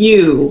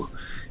U.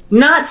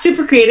 Not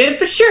super creative,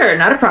 but sure,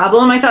 not a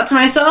problem, I thought to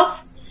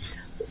myself.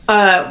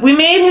 We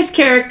made his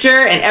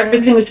character and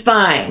everything was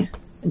fine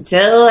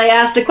until I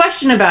asked a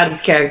question about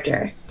his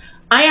character.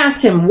 I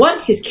asked him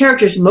what his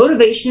character's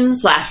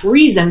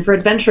motivation/reason for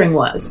adventuring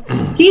was.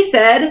 He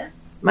said,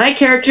 my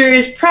character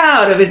is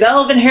proud of his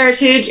elven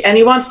heritage and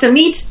he wants to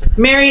meet,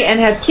 marry, and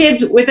have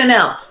kids with an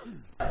elf.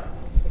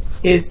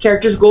 His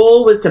character's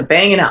goal was to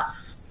bang an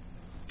elf.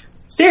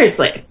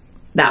 Seriously,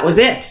 that was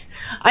it.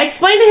 I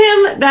explained to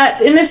him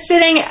that in this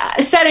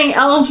setting,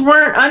 elves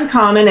weren't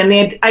uncommon, and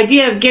the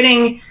idea of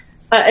getting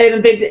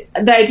the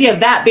idea of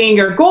that being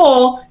your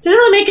goal doesn't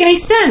really make any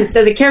sense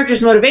as a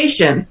character's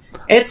motivation.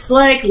 It's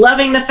like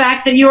loving the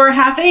fact that you are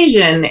half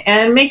Asian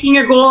and making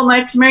your goal in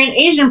life to marry an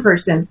Asian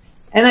person.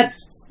 And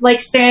that's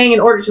like saying in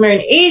order to marry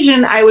an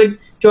Asian, I would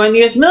join the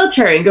U.S.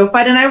 military and go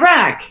fight in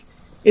Iraq.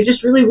 It's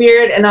just really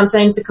weird and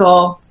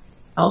nonsensical.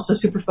 Also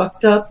super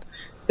fucked up.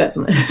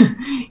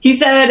 He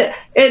said,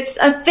 it's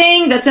a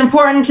thing that's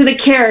important to the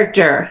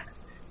character. At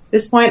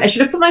this point, I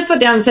should have put my foot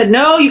down and said,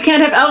 no, you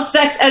can't have elf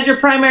sex as your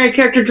primary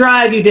character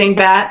drive, you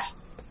dingbat.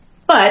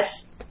 But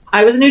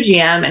I was a new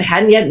GM and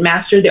hadn't yet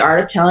mastered the art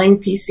of telling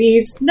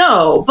PCs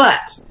no.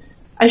 But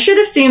I should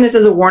have seen this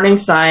as a warning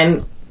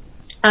sign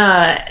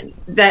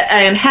that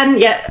and hadn't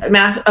yet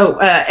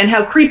and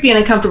how creepy and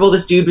uncomfortable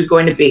this dude was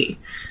going to be.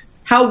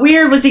 How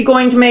weird was he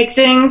going to make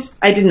things?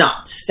 I did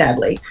not,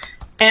 sadly.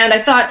 And I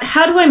thought,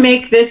 how do I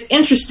make this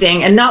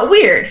interesting and not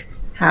weird?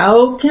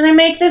 How can I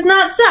make this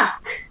not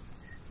suck?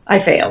 I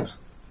failed.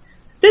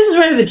 This is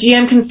where the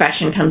GM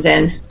confession comes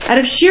in. Out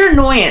of sheer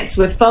annoyance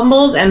with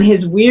Fumbles and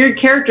his weird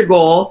character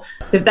goal,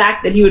 the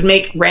fact that he would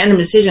make random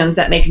decisions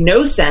that make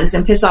no sense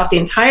and piss off the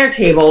entire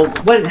table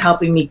wasn't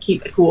helping me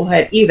keep a cool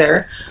head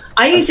either.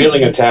 I'm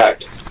feeling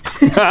attacked.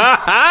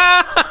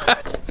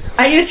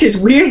 I used his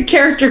weird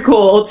character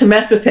goal to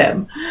mess with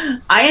him.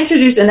 I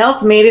introduced an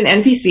elf maiden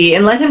NPC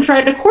and let him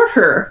try to court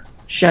her.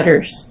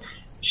 Shudders.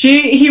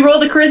 He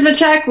rolled a charisma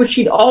check, which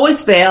he'd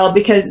always fail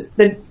because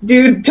the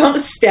dude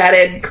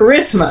dump-statted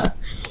charisma.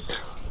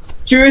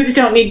 Druids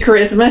don't need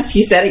charisma,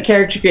 he said at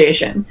character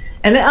creation.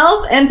 And the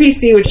elf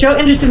NPC would show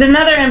interest in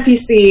another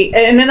PC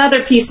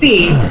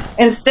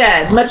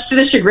instead, much to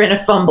the chagrin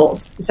of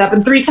Fumbles. This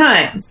happened 3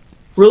 times.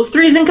 Rule of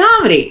 3s in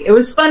comedy. It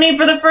was funny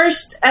for the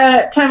first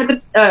time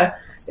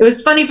it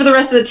was funny for the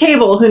rest of the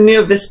table who knew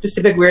of this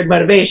specific weird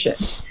motivation.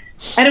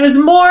 And it was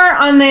more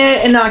on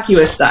the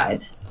innocuous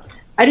side.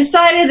 I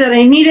decided that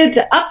I needed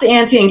to up the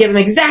ante and give him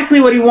exactly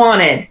what he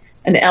wanted.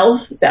 An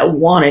elf that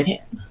wanted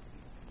him.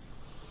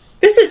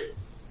 This is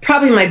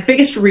probably my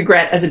biggest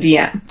regret as a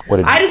DM.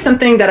 I did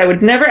something that I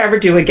would never ever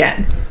do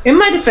again. In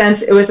my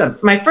defense, it was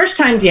my first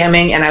time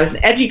DMing, and I was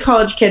an edgy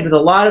college kid with a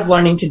lot of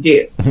learning to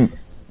do.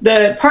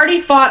 The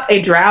party fought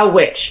a drow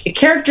witch, a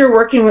character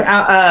working with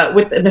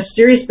a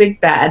mysterious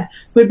big bad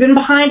who had been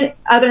behind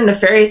other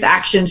nefarious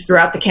actions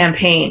throughout the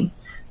campaign.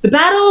 The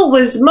battle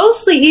was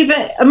mostly even,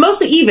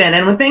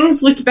 and when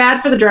things looked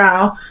bad for the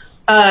drow,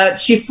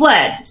 she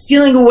fled,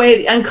 stealing away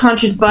the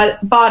unconscious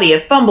body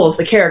of Fumbles,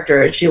 the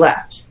character, as she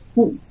left.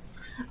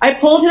 I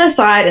pulled him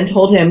aside and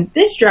told him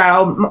this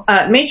drow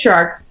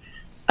matriarch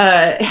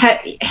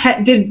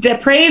did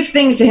depraved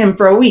things to him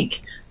for a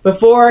week.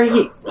 Before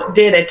he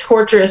died a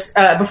torturous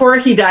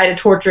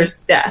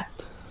death.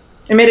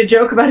 I made a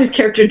joke about his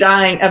character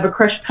dying of a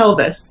crushed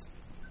pelvis.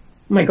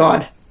 Oh my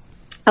god.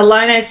 A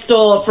line I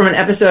stole from an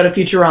episode of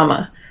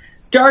Futurama.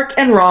 Dark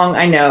and wrong,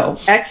 I know.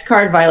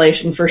 X-card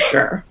violation for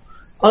sure.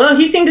 Although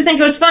he seemed to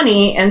think it was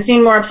funny and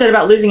seemed more upset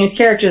about losing his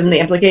character than the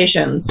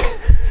implications.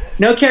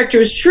 No character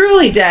is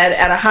truly dead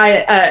at a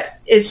high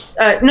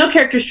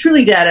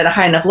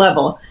enough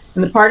level.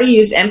 And the party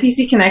used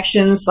NPC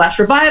connections /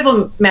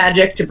 revival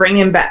magic to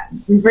bring back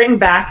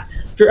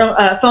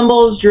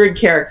Fumbles' druid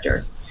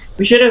character.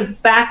 We should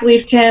have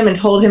backleafed him and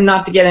told him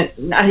not to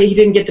he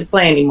didn't get to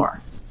play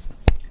anymore.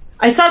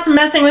 I stopped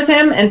messing with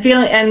him and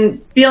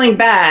feeling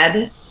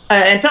bad.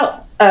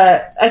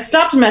 I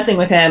stopped messing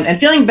with him and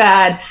feeling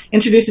bad.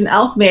 Introduced an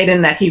elf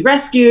maiden that he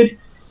rescued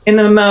in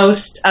the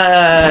most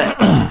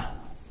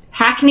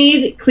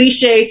hackneyed,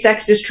 cliche,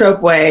 sexist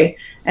trope way.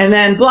 And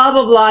then blah,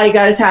 blah, blah, he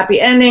got his happy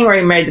ending where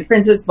he married the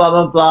princess, blah,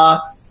 blah,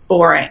 blah.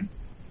 Boring.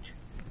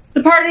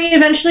 The party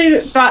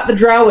eventually fought the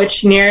Drow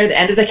Witch near the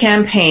end of the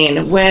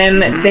campaign.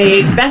 When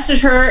they bested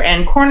her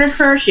and cornered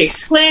her, she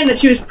exclaimed that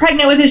she was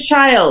pregnant with his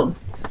child.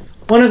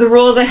 One of the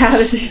rules I have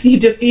is if you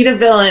defeat a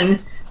villain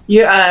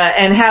you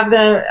have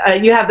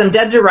them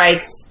dead to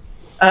rights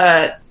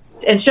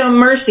and show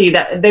mercy,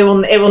 that it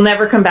will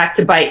never come back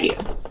to bite you.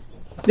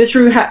 This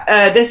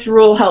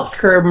rule helps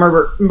curb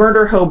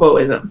murder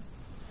hoboism.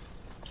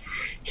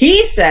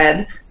 He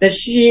said that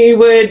she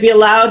would be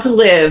allowed to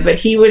live, but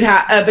she would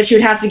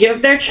have to give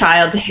up their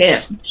child to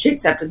him. She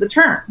accepted the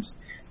terms.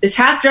 This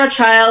half-drow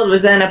child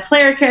was then a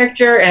player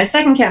character in a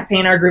second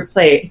campaign our group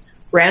played,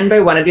 ran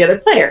by one of the other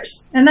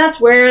players. And that's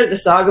where the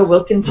saga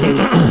will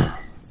continue.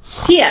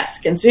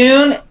 P.S.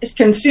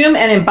 Consume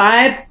and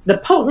imbibe the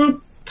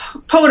potent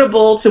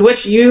potable to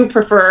which you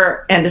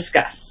prefer and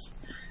discuss.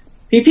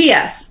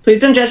 PPS, please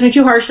don't judge me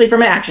too harshly for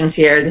my actions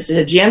here. This is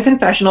a GM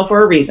confessional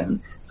for a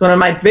reason. It's one of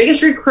my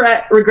biggest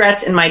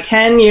regrets in my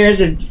 10 years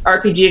of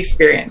RPG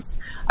experience.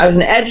 I was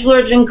an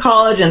edgelord in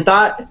college and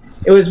thought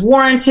it was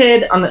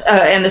warranted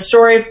and the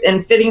story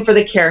and fitting for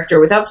the character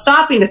without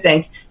stopping to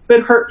think it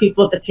would hurt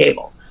people at the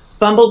table.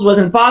 Fumbles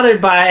wasn't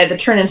bothered by the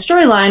turn in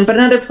storyline, but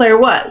another player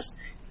was.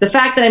 The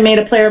fact that I made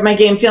a player of my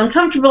game feel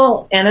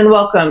uncomfortable and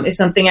unwelcome is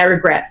something I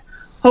regret.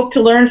 Hope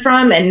to learn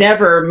from and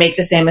never make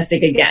the same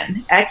mistake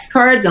again. X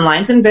cards and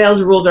Lines and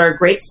Veils rules are a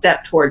great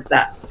step towards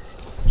that.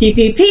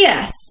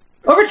 PPPS.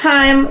 Over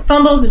time,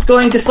 Fumbles is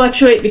going to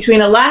fluctuate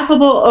between a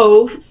laughable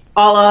oaf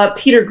a la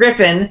Peter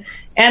Griffin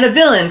and a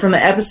villain from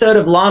the episode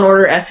of Law &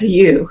 Order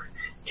SVU.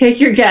 Take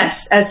your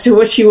guess as to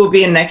which he will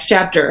be in next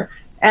chapter.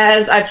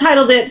 As I've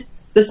titled it,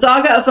 The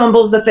Saga of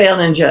Fumbles the Fail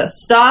Ninja.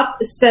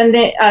 Stop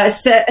sending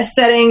pinup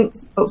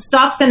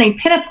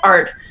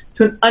art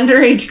to an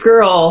underage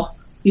girl,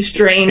 you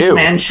strange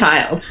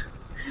man-child.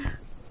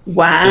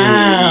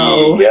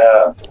 Wow.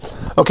 Yeah.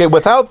 Okay,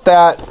 without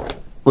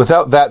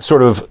that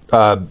sort of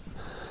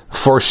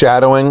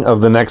foreshadowing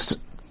of the next,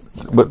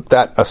 with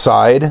that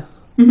aside,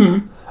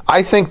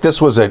 I think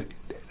this was a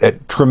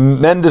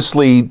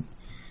tremendously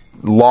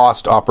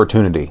lost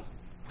opportunity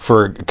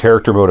for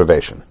character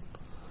motivation.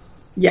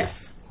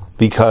 Yes.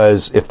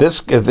 Because if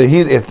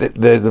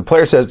the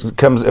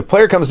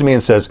player comes to me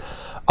and says,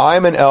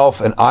 I'm an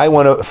elf and I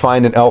want to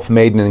find an elf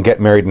maiden and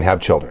get married and have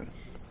children,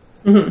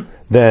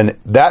 then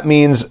that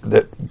means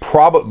that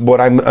what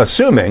I'm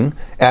assuming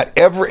at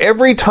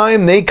every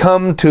time they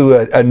come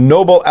to a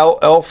noble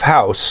elf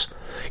house,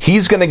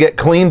 he's going to get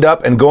cleaned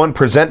up and go and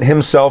present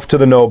himself to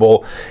the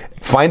noble,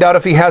 find out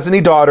if he has any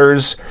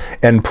daughters,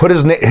 and put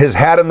his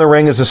hat in the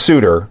ring as a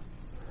suitor,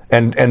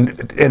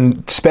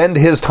 and spend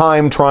his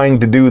time trying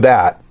to do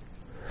that.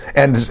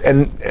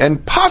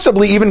 And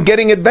possibly even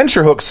getting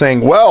adventure hooks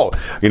saying, well,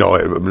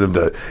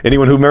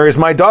 anyone who marries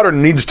my daughter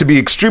needs to be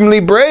extremely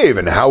brave,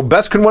 and how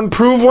best can one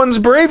prove one's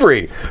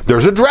bravery?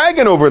 There's a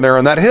dragon over there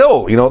on that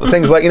hill,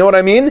 things like, you know what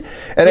I mean?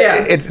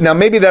 And now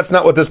maybe that's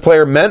not what this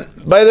player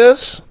meant by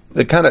this.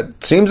 It kind of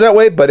seems that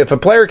way, but if a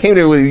player came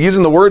to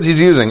using the words he's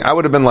using, I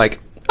would have been like,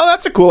 oh,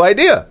 that's a cool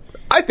idea.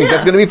 I think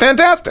that's going to be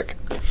fantastic.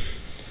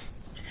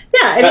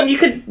 Yeah, I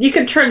mean, you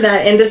could turn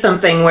that into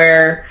something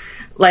where,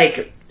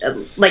 like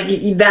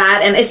that,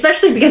 and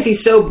especially because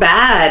he's so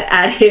bad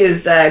at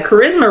his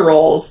charisma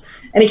rolls,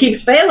 and he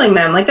keeps failing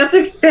them. Like, that's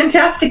a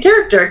fantastic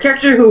character. A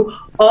character who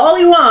all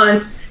he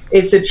wants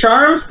is to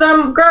charm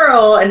some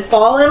girl and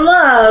fall in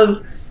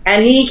love,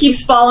 and he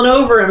keeps falling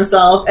over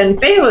himself and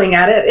failing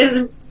at it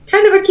is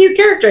kind of a cute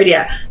character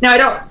idea. Now, I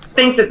don't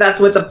think that that's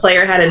what the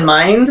player had in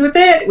mind with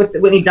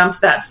it, when he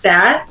dumped that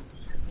stat.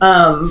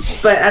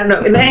 But I don't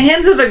know. In the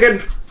hands of a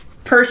good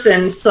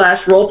person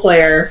 / role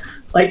player,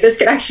 like, this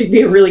could actually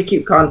be a really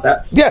cute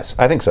concept. Yes,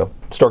 I think so.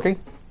 Storky?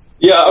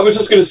 Yeah, I was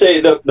just going to say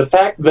the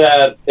fact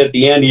that at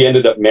the end he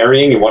ended up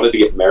marrying and wanted to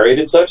get married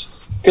and such,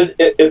 because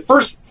at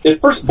first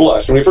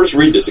blush, when we first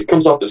read this, it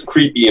comes off as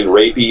creepy and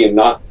rapey and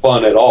not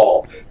fun at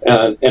all.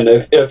 And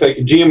if a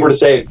GM were to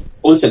say,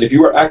 listen, if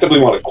you actively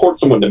want to court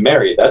someone to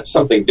marry, that's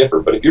something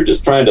different. But if you're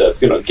just trying to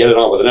get it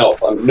on with an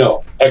elf,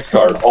 no, X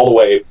card all the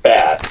way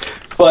bad.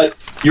 But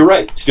you're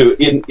right, Stu.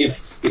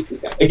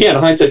 Again,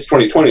 hindsight's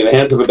 20/20. In the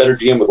hands of a better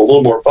GM with a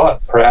little more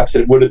thought, perhaps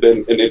it would have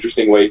been an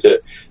interesting way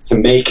to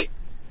make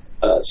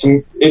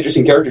some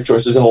interesting character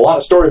choices and a lot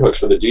of story hooks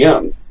for the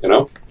GM.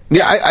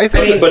 Yeah, I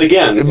think. But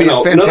again, it'd be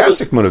a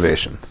fantastic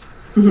motivation.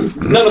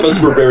 None of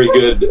us were very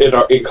good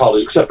in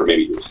college, except for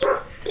maybe you,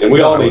 and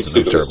we all made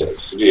stupid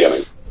mistakes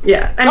GMing.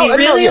 Yeah, I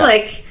mean,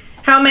 like,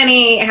 how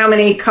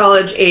many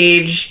college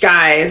age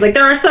guys? Like,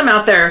 there are some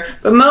out there,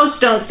 but most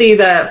don't see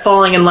the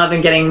falling in love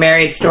and getting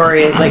married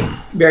story as, like,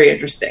 very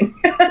interesting.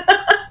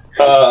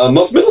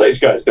 Most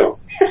middle-aged guys don't.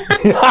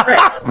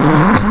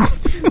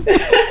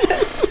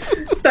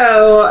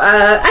 So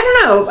I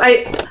don't know.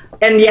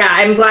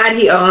 I'm glad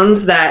he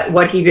owns that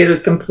what he did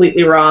was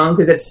completely wrong,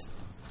 because it's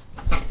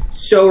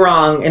so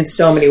wrong in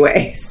so many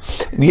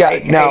ways. Yeah.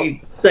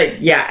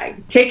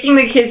 Taking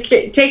the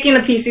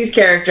PC's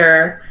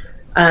character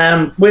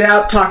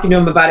without talking to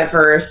him about it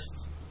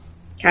first,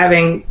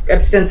 having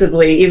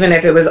ostensibly, even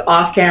if it was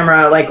off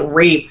camera, like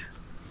rape,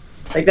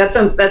 like that's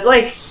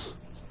like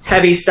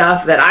heavy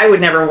stuff that I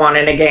would never want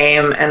in a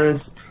game, and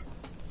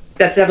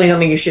that's definitely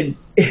something you should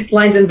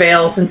Lines and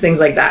Veils and things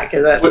like that,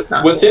 because that's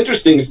what's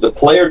interesting is the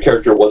player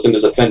character wasn't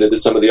as offended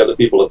as some of the other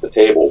people at the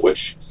table,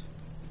 which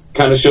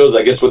kind of shows,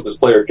 I guess, what this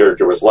player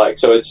character was like.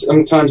 So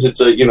sometimes it's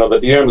the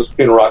DM was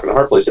between a rock and a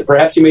hard place, and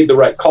perhaps he made the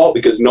right call,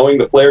 because knowing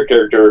the player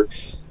character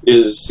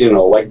is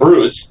like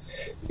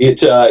Bruce,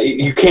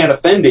 you can't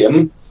offend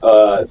him.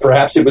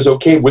 Perhaps it was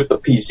okay with the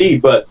PC,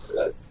 but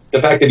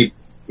the fact that he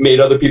made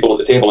other people at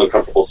the table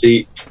uncomfortable,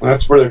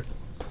 that's where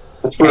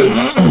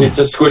it's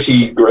a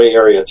squishy gray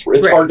area.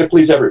 It's hard to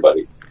please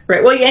everybody.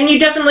 Right. Well, and you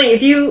definitely,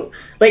 if you,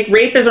 like,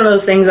 rape is one of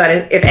those things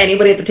that if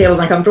anybody at the table is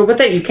uncomfortable with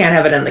it, you can't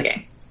have it in the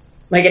game.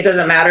 Like, it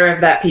doesn't matter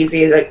if that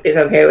PC is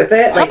okay with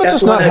it. How Like, about that's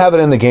just not have it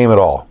in the game at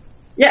all?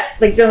 Yeah,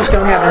 like, don't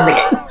have it in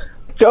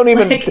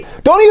the game.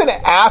 Don't even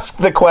ask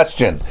the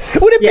question.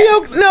 Would it be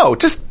okay? No,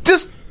 just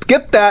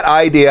get that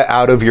idea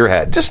out of your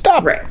head. Just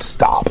stop. Right.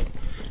 Stop.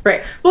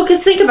 Right. Well,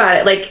 because think about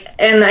it. Like,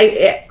 and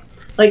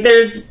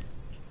there's,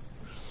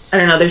 I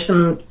don't know, there's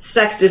some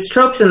sexist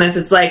tropes in this.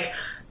 It's like,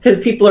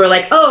 because people are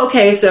like, oh,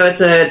 okay, so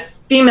it's a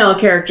female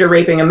character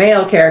raping a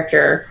male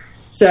character.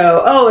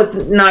 So, it's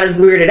not as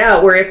weirded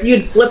out. Where if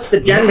you'd flipped the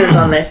genders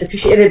on this, if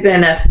it had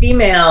been a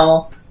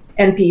female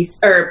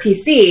NPC or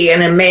PC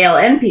and a male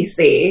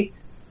NPC,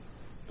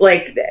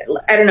 like,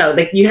 I don't know,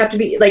 like, you have to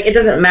be, like, it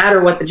doesn't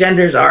matter what the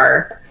genders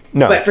are.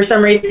 No. But for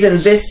some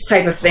reason, this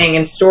type of thing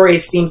in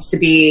stories seems to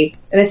be,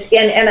 and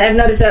I've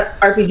noticed that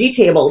RPG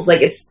tables,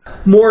 like, it's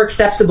more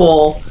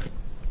acceptable,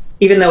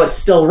 even though it's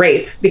still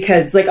rape,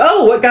 because it's like,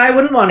 oh, what guy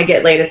wouldn't want to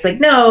get laid? It's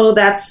like, no,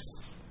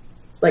 that's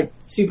like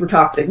super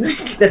toxic.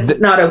 That's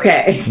not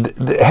okay.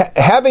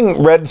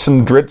 Having read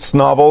some Drizzt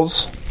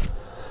novels,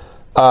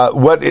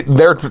 what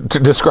they're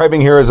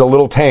describing here is a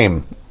little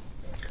tame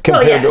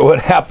compared to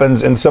what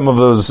happens in some of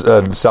those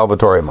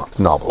Salvatore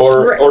novels,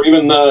 or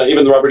even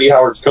the Robert E.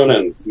 Howard's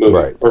Conan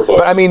movie or books.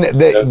 But I mean,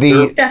 but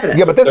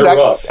this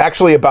is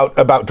actually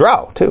about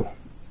Drow too.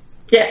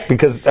 Yeah,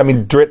 because I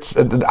mean,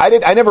 Drizzt.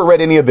 I never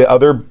read any of the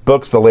other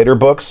books, the later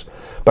books,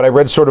 but I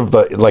read sort of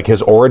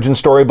his origin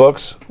story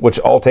books, which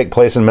all take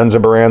place in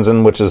Menza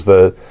Baranzan, which is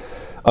the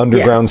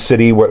underground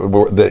city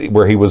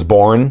where he was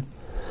born.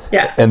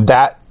 Yeah, and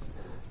that,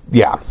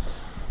 yeah.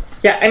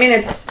 I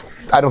mean,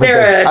 I don't think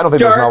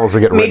those novels are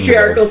getting written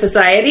matriarchal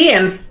society,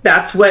 and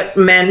that's what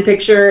men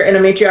picture in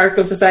a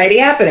matriarchal society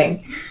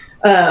happening.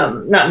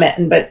 Not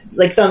men, but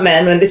like some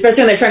men,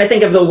 especially when they're trying to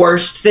think of the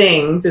worst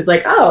things, is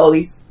like, oh,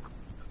 these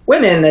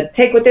women that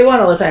take what they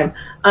want all the time.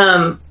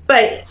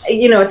 But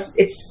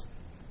it's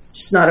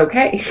just not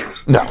okay.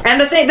 No. And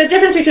the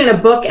difference between a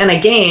book and a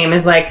game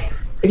is like,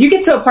 if you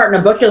get to a part in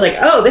a book, you're like,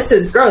 oh, this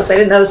is gross. I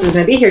didn't know this was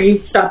going to be here. You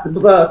stop the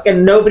book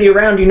and nobody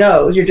around you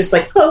knows. You're just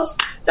like, close,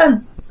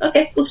 done.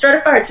 Okay, we'll start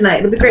a fire tonight.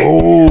 It'll be great.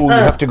 Oh, you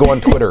have to go on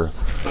Twitter.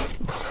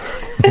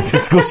 You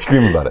have to go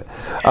scream about it.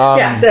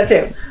 Yeah, that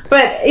too.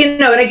 But,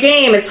 in a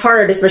game, it's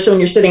hard, especially when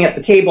you're sitting at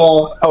the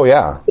table. Oh,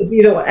 yeah.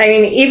 I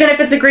mean, even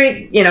if it's a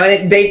great,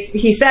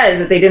 he says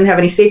that they didn't have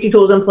any safety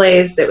tools in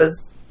place. It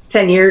was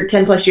 10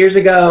 plus years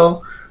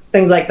ago,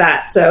 things like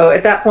that. So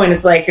at that point,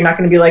 it's like, you're not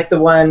going to be like the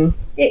one.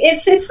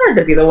 It's hard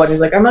to be the one who's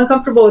like, I'm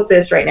uncomfortable with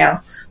this right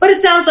now. But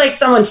it sounds like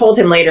someone told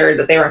him later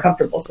that they were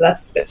uncomfortable, so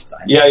that's a good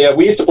sign. Yeah,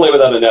 we used to play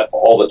without a net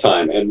all the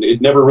time, and it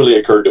never really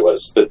occurred to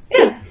us that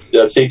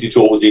that safety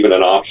tool was even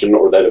an option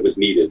or that it was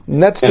needed.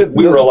 And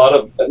we were a lot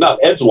of, not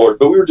edgelord,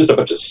 but we were just a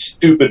bunch of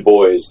stupid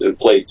boys that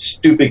played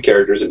stupid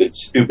characters and did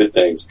stupid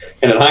things.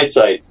 And in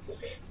hindsight,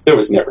 there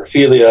was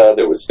necrophilia,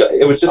 it was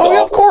just awful.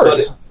 Of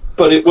course.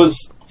 But it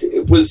was,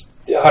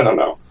 I don't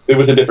know, it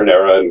was a different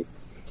era, and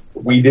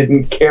we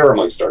didn't care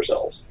amongst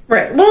ourselves.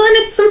 Right. Well, and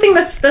it's something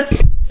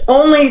that's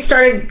only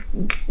started,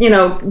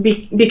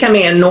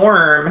 becoming a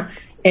norm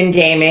in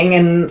gaming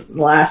in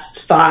the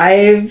last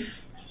 5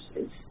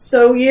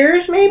 so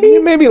years,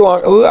 maybe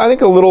long. I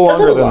think a little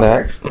longer than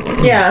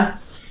that. Yeah,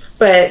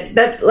 but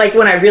that's like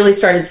when I really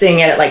started seeing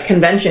it at like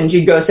conventions.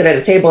 You'd go sit at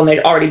a table and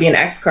there'd already be an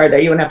X card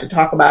that you wouldn't have to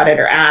talk about it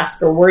or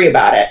ask or worry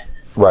about it.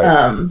 Right.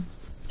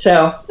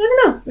 So I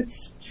don't know.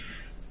 It's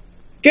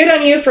good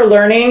on you for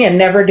learning and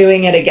never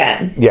doing it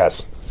again.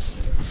 Yes.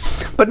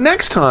 But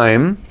next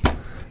time,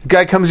 the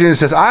guy comes in and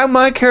says,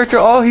 my character,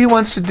 all he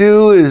wants to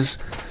do is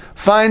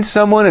find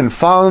someone and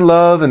fall in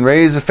love and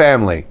raise a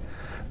family.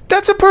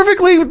 That's a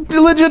perfectly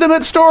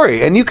legitimate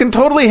story. And you can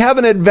totally have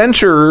an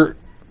adventurous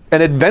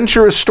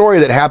story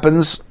that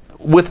happens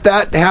with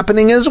that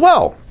happening as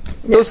well.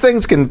 Yeah. Those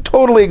things can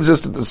totally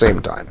exist at the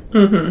same time.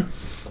 Mm-hmm.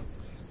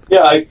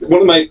 Yeah,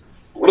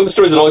 one of the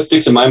stories that always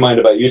sticks in my mind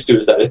about Used To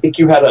is that I think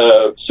you had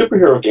a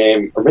superhero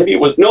game, or maybe it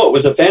was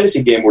a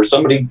fantasy game where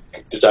somebody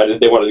decided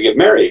they wanted to get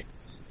married.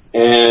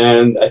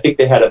 And I think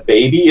they had a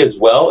baby as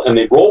well, and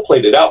they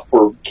role-played it out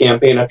for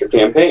campaign after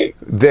campaign.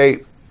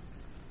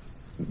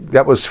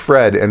 That was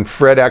Fred, and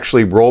Fred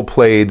actually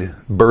role-played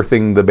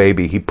birthing the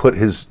baby. He put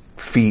his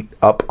feet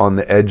up on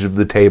the edge of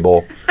the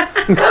table.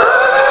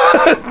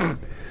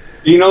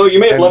 You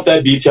may have left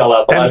that detail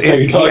out the last time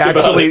you talked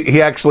about it.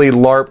 He actually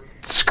LARPed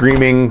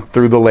screaming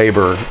through the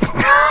labor.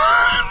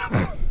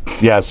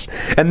 Yes.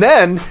 And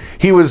then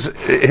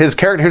his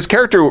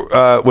character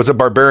was a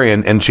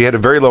barbarian, and she had a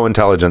very low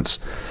intelligence,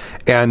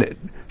 and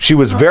she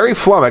was very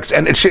flummoxed,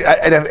 and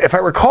if I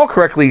recall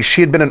correctly,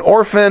 she had been an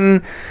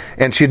orphan,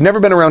 and she had never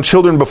been around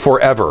children before,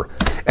 ever.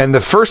 And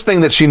the first thing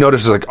that she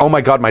noticed is like, oh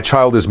my God, my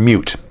child is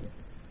mute,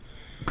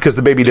 because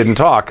the baby didn't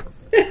talk.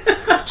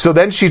 So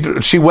then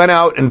she went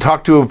out and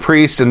talked to a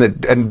priest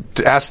and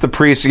asked the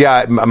priest,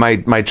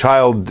 my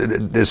child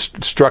is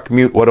struck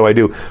mute, what do I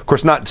do? Of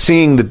course, not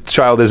seeing the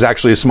child is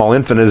actually a small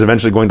infant is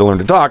eventually going to learn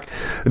to talk.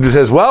 It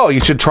says, well, you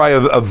should try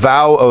a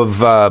vow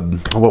of,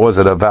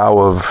 a vow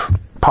of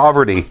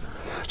poverty.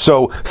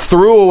 So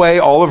threw away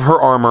all of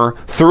her armor,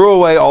 threw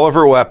away all of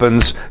her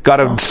weapons, got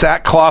a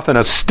sackcloth and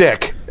a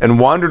stick, and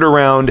wandered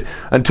around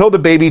until the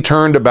baby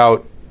turned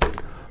about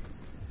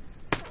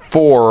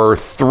 4 or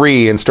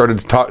 3 and started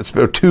to talk,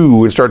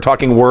 2 and started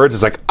talking words.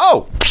 It's like,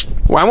 oh,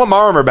 I want my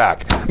armor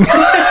back.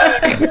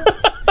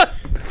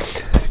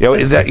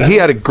 He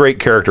had a great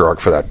character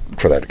arc for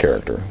that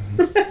character.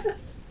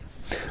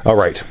 All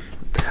right.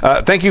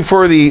 Thank you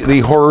for the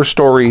horror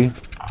story,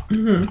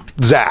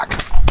 Zach.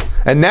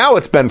 And now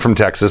it's Ben from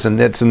Texas, and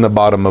it's in the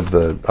bottom of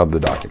the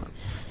document.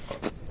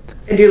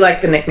 I do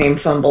like the nickname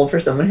Fumble for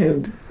someone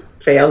who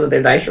fails at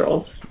their dice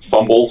rolls.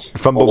 Fumbles the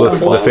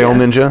fail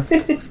ninja.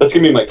 That's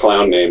gonna be my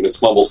clown name.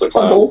 It's Mumbles the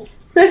clown.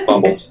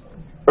 Fumbles.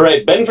 All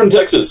right, Ben from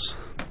Texas.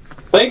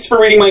 Thanks for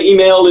reading my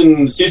email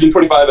in season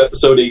 25,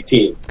 episode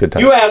 18. Good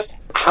time. You asked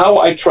how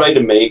I try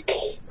to make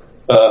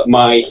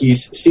he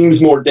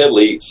seems more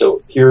deadly,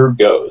 so here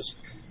goes.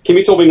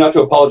 Kimmy told me not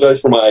to apologize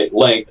for my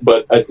length,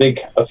 but I think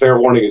a fair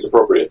warning is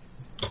appropriate.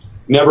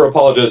 Never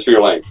apologize for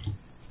your length.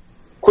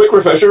 Quick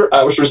refresher,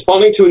 I was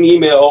responding to an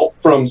email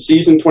from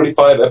season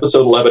 25,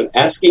 episode 11,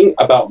 asking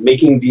about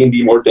making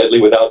D&D more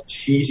deadly without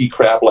cheesy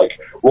crap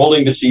like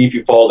rolling to see if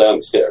you fall down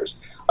the stairs.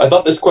 I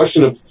thought this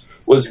question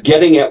was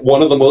getting at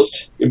one of the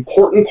most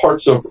important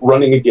parts of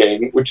running a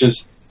game, which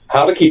is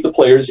how to keep the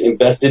players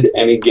invested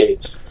and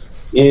engaged.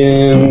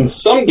 In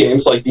some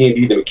games, like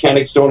D&D, the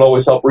mechanics don't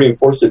always help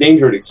reinforce the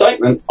danger and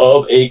excitement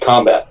of a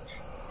combat.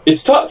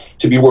 It's tough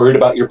to be worried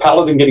about your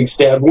paladin getting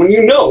stabbed when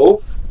you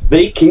know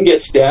they can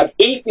get stabbed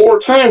 8 more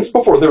times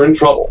before they're in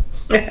trouble.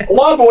 A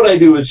lot of what I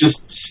do is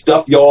just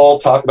stuff y'all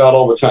talk about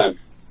all the time.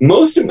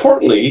 Most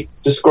importantly,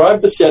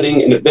 describe the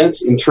setting and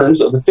events in terms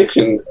of the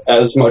fiction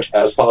as much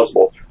as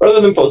possible, rather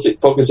than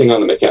focusing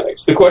on the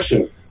mechanics. The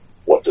question,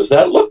 what does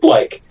that look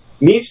like,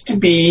 needs to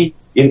be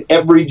in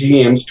every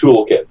GM's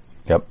toolkit.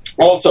 Yep.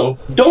 Also,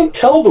 don't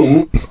tell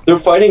them they're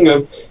fighting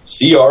a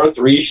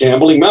CR3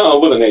 shambling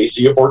mob with an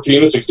AC of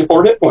 14 and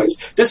 64 hit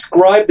points.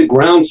 Describe the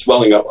ground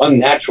swelling up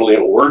unnaturally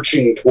and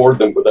lurching toward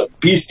them with a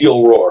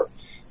bestial roar.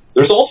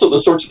 There's also the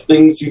sorts of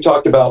things you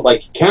talked about,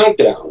 like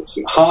countdowns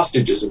and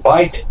hostages and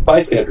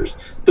bystanders.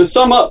 To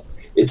sum up,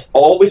 it's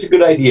always a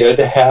good idea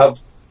to have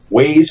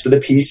ways for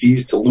the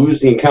PCs to lose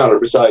the encounter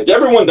besides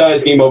everyone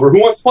dies, game over,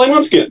 who wants to play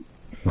Munchkin?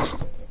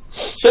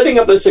 Setting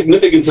up the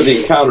significance of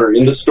the encounter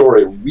in the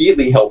story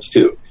really helps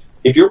too.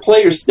 If your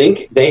players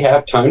think they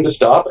have time to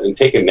stop and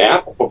take a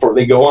nap before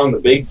they go on the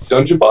big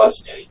dungeon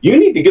boss, you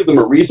need to give them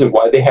a reason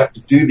why they have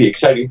to do the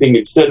exciting thing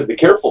instead of the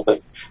careful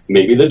thing.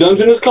 Maybe the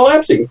dungeon is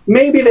collapsing.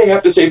 Maybe they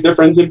have to save their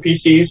friends and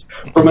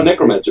PCs from a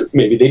necromancer.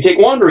 Maybe they take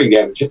wandering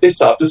damage if they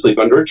stop to sleep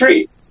under a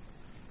tree.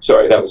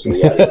 Sorry, that was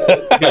me. We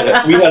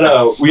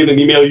had an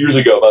email years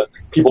ago about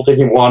people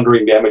taking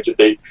wandering damage if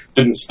they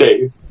didn't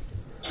stay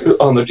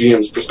on the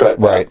GM's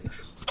prescribed right.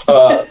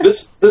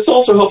 This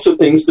also helps with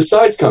things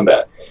besides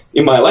combat.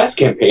 In my last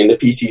campaign, the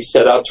PC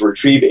set out to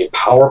retrieve a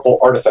powerful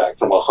artifact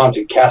from a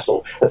haunted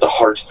castle at the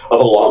heart of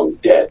a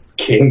long-dead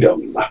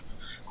kingdom.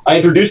 I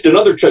introduced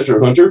another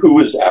treasure hunter who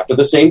was after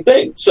the same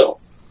thing, so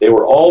they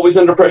were always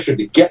under pressure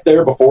to get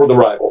there before the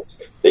rival.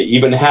 They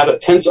even had a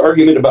tense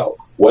argument about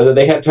whether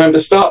they had time to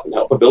stop and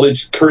help a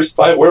village cursed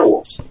by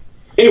werewolves.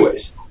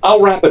 Anyways,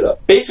 I'll wrap it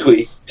up.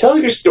 Basically, tell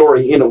your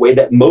story in a way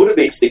that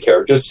motivates the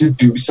characters to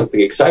do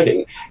something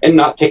exciting and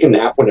not take a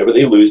nap whenever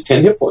they lose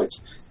 10 hit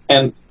points.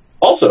 And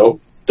also,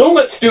 don't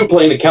let Stu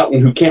play an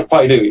accountant who can't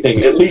fight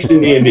anything, at least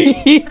in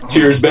D&D.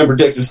 Cheers, Ben for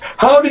Texas.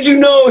 How did you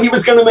know he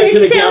was going to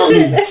mention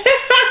accountants?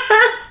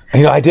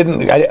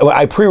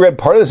 I pre-read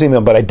part of this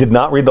email, but I did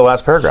not read the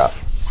last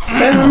paragraph.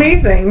 That's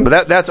amazing.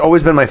 But that's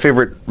always been my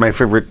favorite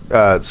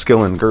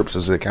skill in GURPS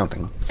is the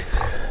accounting.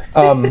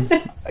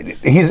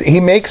 He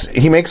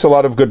makes a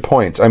lot of good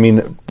points. I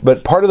mean,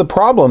 but part of the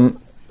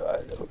problem,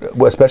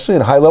 especially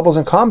in high levels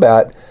in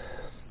combat,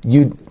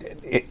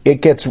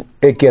 it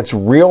gets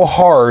real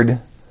hard.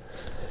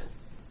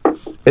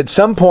 At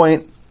some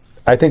point,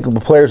 I think the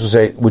players will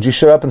say, "Would you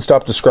shut up and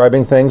stop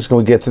describing things? Can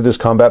we get through this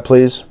combat,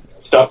 please?"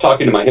 Stop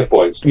talking to my hit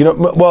points.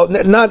 Well,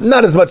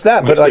 not as much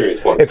that, but like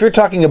if you're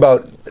talking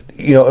about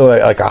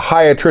like a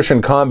high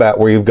attrition combat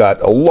where you've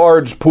got a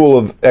large pool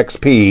of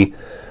XP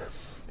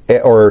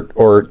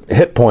or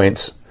hit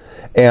points,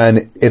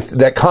 and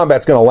that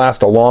combat's going to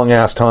last a long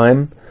ass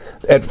time.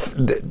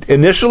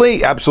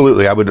 Initially,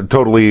 absolutely, I would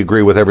totally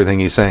agree with everything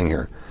he's saying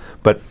here.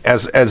 But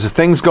as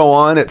things go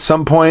on, at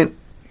some point,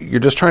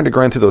 you're just trying to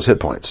grind through those hit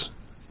points.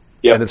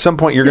 Yep. And at some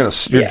point, you're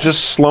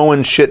just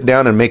slowing shit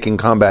down and making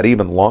combat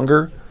even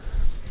longer.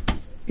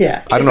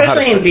 Yeah,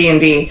 especially in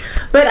D&D.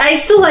 But I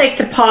still like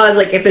to pause,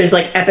 like if there's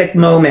like epic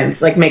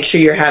moments, like make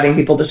sure you're having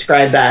people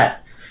describe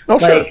that. Oh,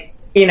 sure. Like,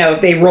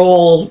 if they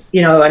roll,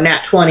 a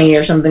nat 20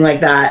 or something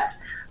like that.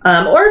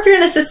 Or if you're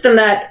in a system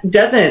that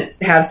doesn't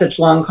have such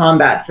long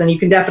combats, then you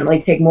can definitely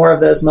take more of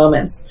those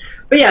moments.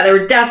 But yeah, there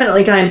were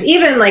definitely times,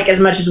 even like as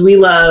much as we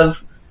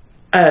love,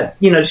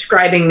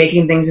 describing,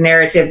 making things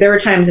narrative, there were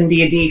times in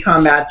D&D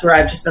combats where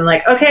I've just been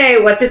like,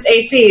 okay, what's its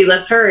AC?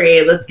 Let's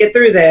hurry. Let's get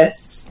through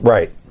this.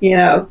 Right.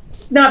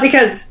 Not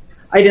because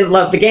I didn't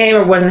love the game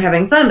or wasn't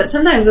having fun. But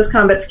sometimes those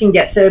combats can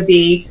get to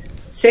be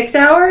 6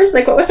 hours.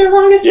 Like, what was our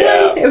longest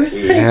one? It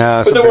was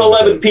but there were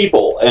 11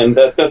 people, and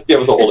that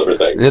was a whole different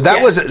thing.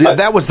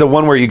 That was the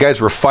one where you guys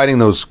were fighting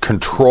those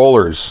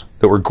controllers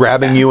that were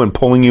grabbing you and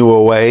pulling you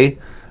away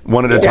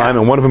one at a time,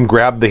 and one of them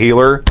grabbed the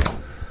healer.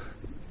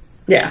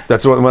 Yeah,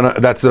 that's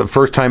the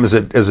first time as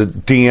a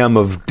DM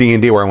of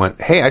D&D where I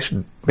went, hey, I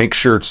should make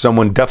sure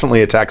someone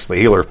definitely attacks the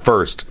healer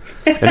first,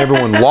 and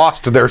everyone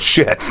lost their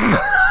shit.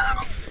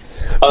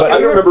 I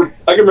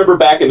can remember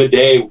back in the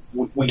day,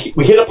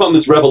 we hit upon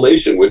this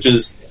revelation, which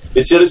is,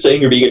 instead of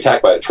saying you're being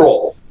attacked by a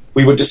troll,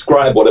 we would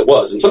describe what it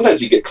was. And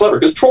sometimes you get clever,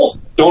 because trolls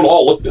don't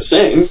all look the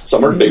same.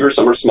 Some are bigger,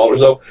 some are smaller.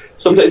 So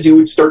sometimes you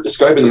would start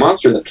describing the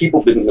monster and the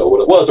people didn't know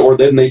what it was. Or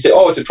then they say,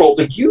 oh, it's a troll. It's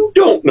like, you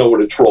don't know what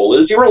a troll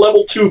is. You're a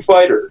level 2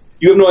 fighter.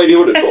 You have no idea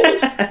what a troll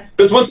is.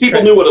 Because once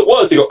people knew what it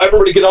was, they go,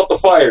 everybody get out the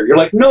fire. You're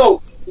like,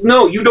 no,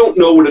 you don't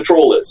know what a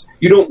troll is.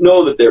 You don't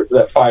know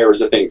that fire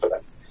is a thing for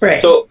them. Right.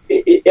 So,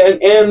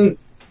 and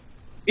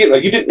you know,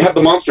 you didn't have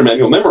the monster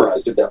manual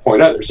memorized at that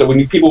point either. So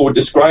when people would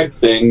describe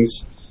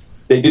things,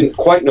 they didn't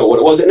quite know what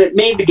it was, and it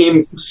made the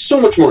game so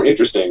much more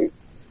interesting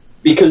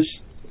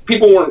because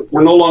people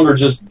were no longer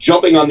just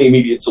jumping on the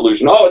immediate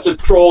solution. Oh, it's a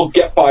troll,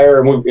 get fire,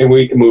 and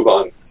we can move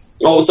on.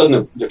 All of a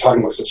sudden, they're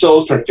talking amongst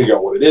themselves, trying to figure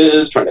out what it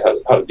is, trying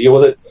to how to deal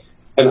with it.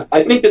 And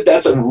I think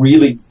that's a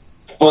really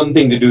fun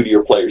thing to do to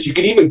your players. You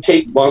can even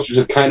take monsters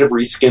and kind of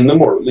reskin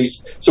them, or at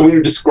least so when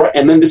you describe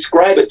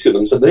it to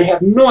them, so they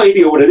have no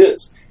idea what it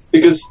is,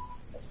 because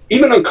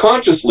even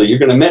unconsciously, you're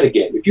going to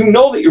metagame. If you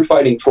know that you're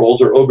fighting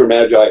trolls or ogre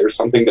magi or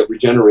something that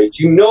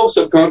regenerates, you know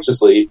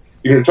subconsciously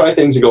you're going to try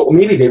things and go, well,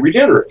 maybe they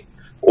regenerate,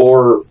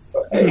 or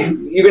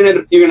you're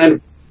going to end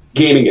up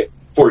gaming it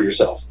for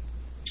yourself.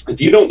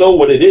 If you don't know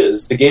what it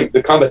is,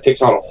 the combat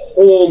takes on a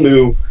whole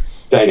new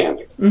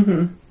dynamic.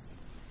 Mm-hmm.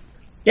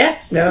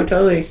 Yeah, no,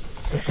 totally.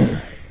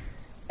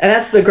 And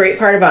that's the great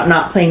part about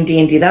not playing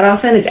D&D that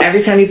often, is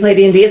every time you play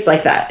D&D, it's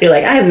like that. You're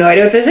like, I have no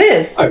idea what this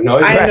is. I have no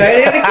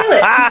idea how to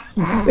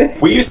kill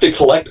it. We used to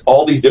collect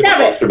all these different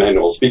monster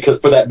manuals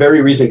for that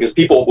very reason, because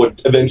people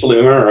would eventually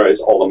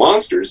memorize all the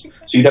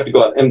monsters. So you'd have to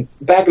go out. And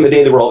back in the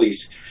day, there were all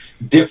these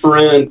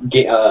different...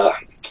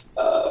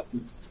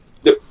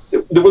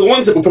 there were the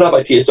ones that were put out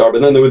by TSR,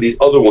 but then there were these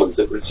other ones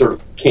that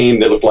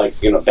they looked like,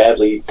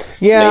 badly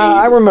made.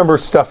 I remember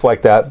stuff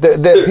like that.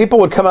 People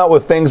would come out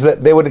with things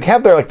that they would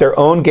have their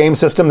own game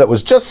system that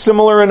was just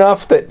similar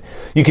enough that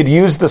you could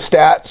use the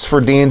stats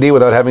for D&D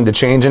without having to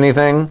change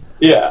anything.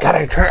 Yeah.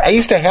 God, I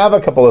used to have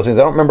a couple of those things.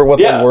 I don't remember what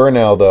they were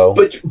now, though.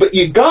 But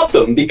you got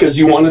them because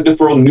you wanted to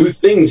throw new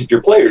things at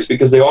your players,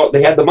 because they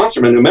had the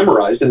monster menu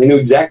memorized and they knew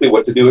exactly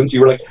what to do. And so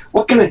you were like,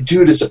 what can I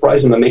do to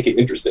surprise them and make it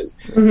interesting?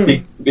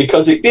 Mm-hmm.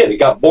 Because it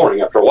got boring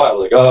after a while.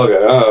 Like,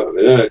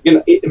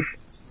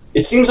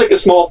 it seems like a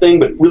small thing,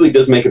 but it really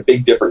does make a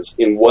big difference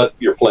in what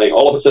you're playing.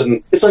 All of a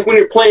sudden, it's like when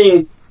you're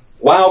playing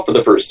WoW for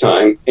the first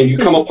time and you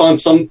come upon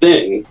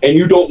something and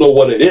you don't know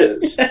what it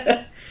is.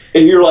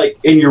 And you're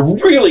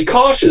really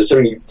cautious,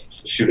 and you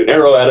shoot an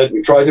arrow at it, and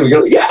you try something,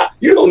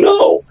 you don't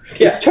know.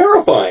 Yeah. It's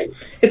terrifying.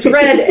 It's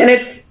red, and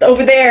it's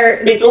over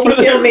there. It's over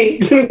there. Kill me.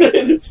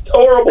 It's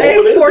horrible. I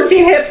have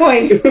 14 hit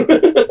points.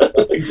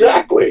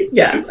 Exactly.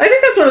 Yeah, I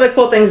think that's one of the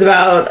cool things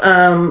about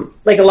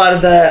a lot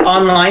of the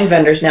online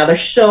vendors now.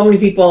 There's so many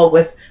people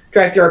with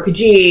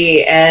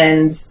DriveThruRPG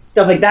and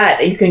stuff like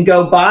that you can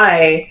go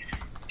buy.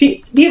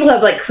 People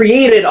have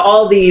created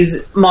all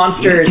these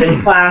monsters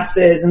and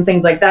classes and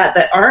things like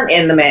that aren't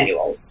in the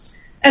manuals.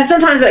 And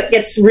sometimes it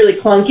gets really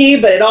clunky,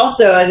 but it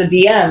also, as a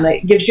DM,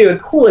 it gives you a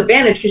cool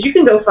advantage because you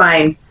can go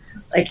find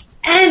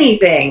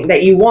anything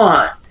that you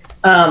want.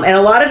 And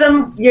a lot of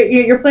them,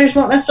 your players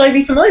won't necessarily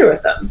be familiar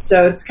with them.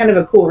 So it's kind of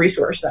a cool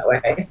resource that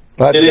way.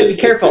 It is.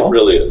 Be careful. It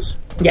really is.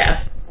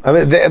 Yeah. I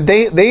mean,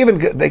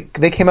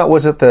 they came out,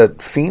 was it the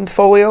Fiend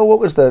Folio? What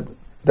was that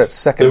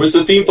second? There was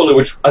the Fiend Folio,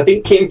 which I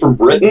think came from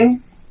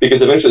Britain.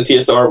 Because eventually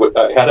TSR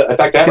had it. In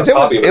fact, I have a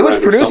copy of it. It was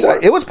produced.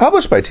 It was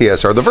published by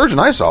TSR. The version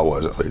I saw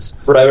was, at least.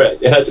 Right.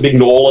 It has a big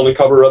knoll on the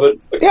cover of it.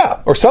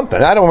 Or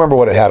something. I don't remember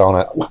what it had on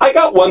it. I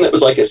got one that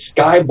was like a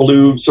sky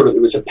blue it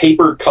was a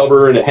paper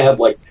cover, and it had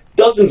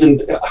dozens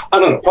and I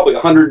don't know, probably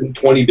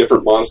 120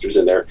 different monsters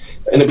in there,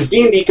 and it was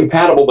D&D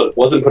compatible, but it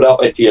wasn't put out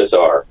by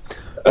TSR.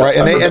 Right,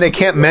 and they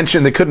couldn't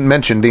mention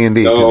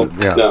D&D. No.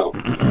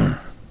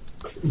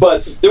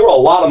 But there were a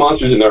lot of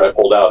monsters in there I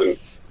pulled out, and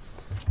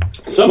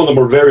some of them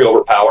were very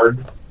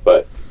overpowered,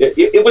 but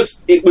it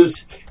was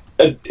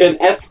an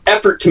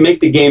effort to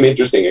make the game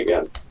interesting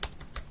again.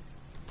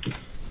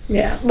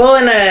 Yeah, well,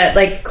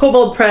 and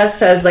Kobold Press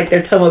has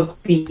their Tome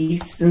of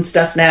Beasts and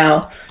stuff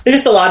now. There's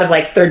just a lot of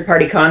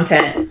third-party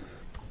content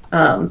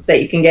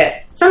that you can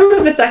get. Some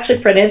of it's actually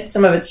printed,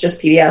 some of it's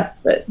just PDF.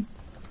 But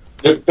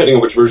depending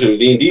on which version of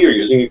D&D you're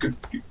using, you could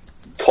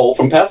cull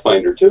from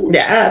Pathfinder too.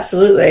 Yeah,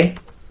 absolutely.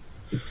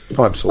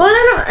 Oh, absolutely.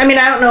 Well, I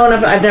don't know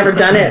if I've never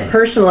done it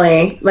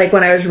personally.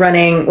 When I was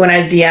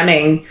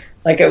DMing,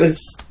 I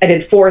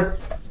did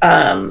fourth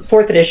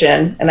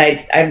edition, and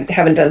I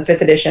haven't done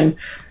 5th edition.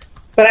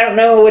 But I don't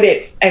know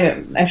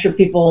I'm sure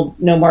people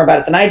know more about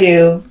it than I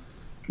do.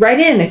 write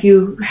in if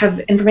you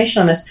have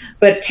information on this.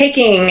 But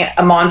taking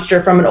a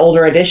monster from an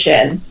older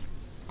edition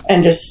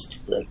and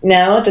just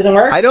no, it doesn't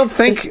work. I don't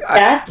think.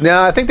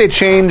 I think they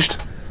changed.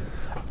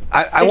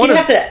 I want you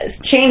have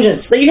to change it.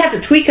 So you have to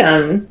tweak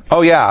them.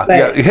 Oh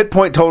yeah. Hit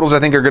point totals I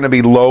think are going to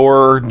be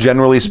lower,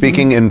 generally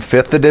speaking, in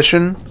 5th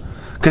edition.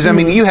 Because I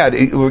mean, you had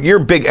your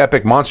big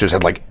epic monsters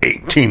had like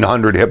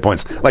 1,800 hit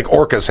points. Like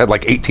Orcus had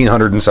like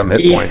 1,800 and some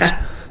hit points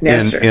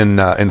in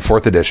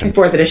 4th edition. In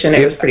 4th edition,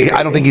 it was pretty crazy.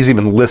 I don't think he's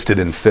even listed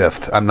in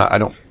 5th. I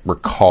don't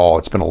recall.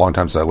 It's been a long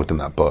time since I looked in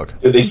that book.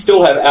 They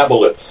still have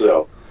aboliths,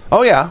 though.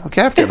 Oh yeah, we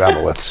have to have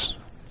aboliths.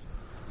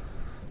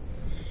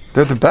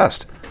 They're the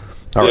best.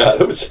 All yeah,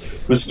 right. it was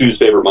Stu's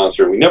favorite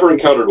monster. We never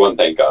encountered one,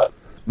 thank God.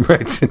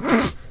 Right.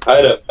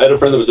 I had a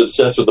friend that was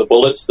obsessed with the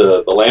bullets,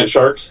 the land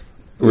sharks.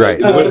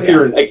 Right. They would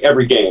appear in like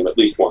every game at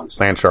least once.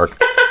 Land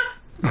shark.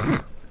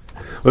 Were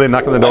they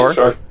knocking on the door?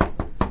 Shark.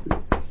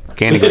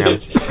 Candygram.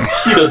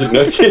 She doesn't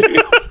know. That's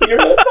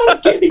not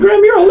a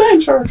Candygram. You're a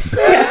land shark.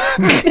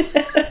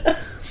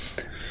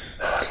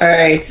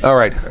 All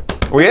right.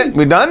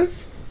 We done?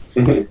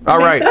 Mm-hmm. All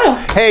right. So.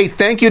 Hey,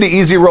 thank you to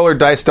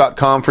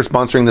EasyRollerDice.com for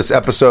sponsoring this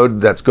episode.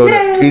 That's go to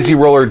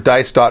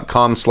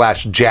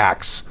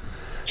EasyRollerDice.com/Jax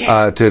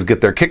to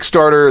get their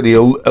Kickstarter, the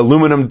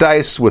aluminum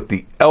dice with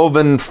the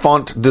elven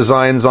font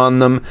designs on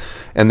them.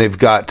 And they've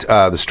got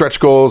the stretch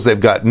goals, they've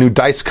got new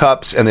dice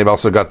cups, and they've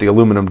also got the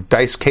aluminum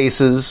dice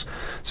cases.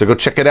 So go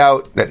check it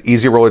out at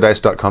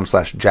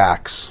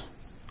EasyRollerDice.com/Jax.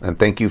 And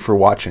thank you for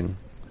watching.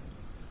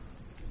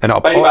 And I'll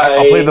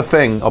play the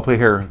thing. I'll play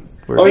here.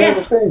 Oh yeah,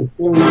 the thing.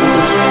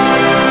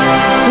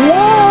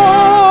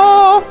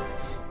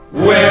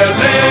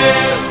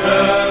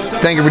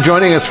 Thank you for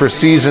joining us for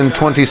season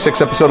 26,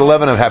 episode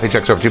 11 of Happy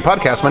Jacks RPG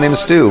Podcast. My name is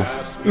Stu.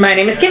 My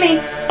name is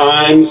Kimmy.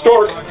 I'm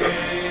Stork.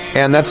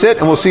 And that's it.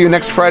 And we'll see you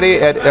next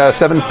Friday at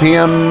 7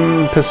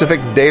 p.m.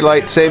 Pacific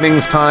Daylight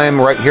Savings Time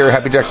right here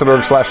at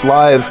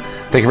happyjacks.org/live.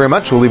 Thank you very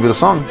much. We'll leave you with a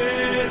song.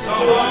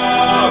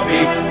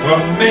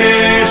 From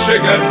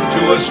Michigan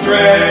to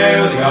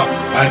Australia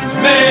and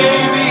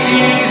maybe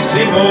East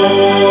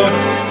Timor.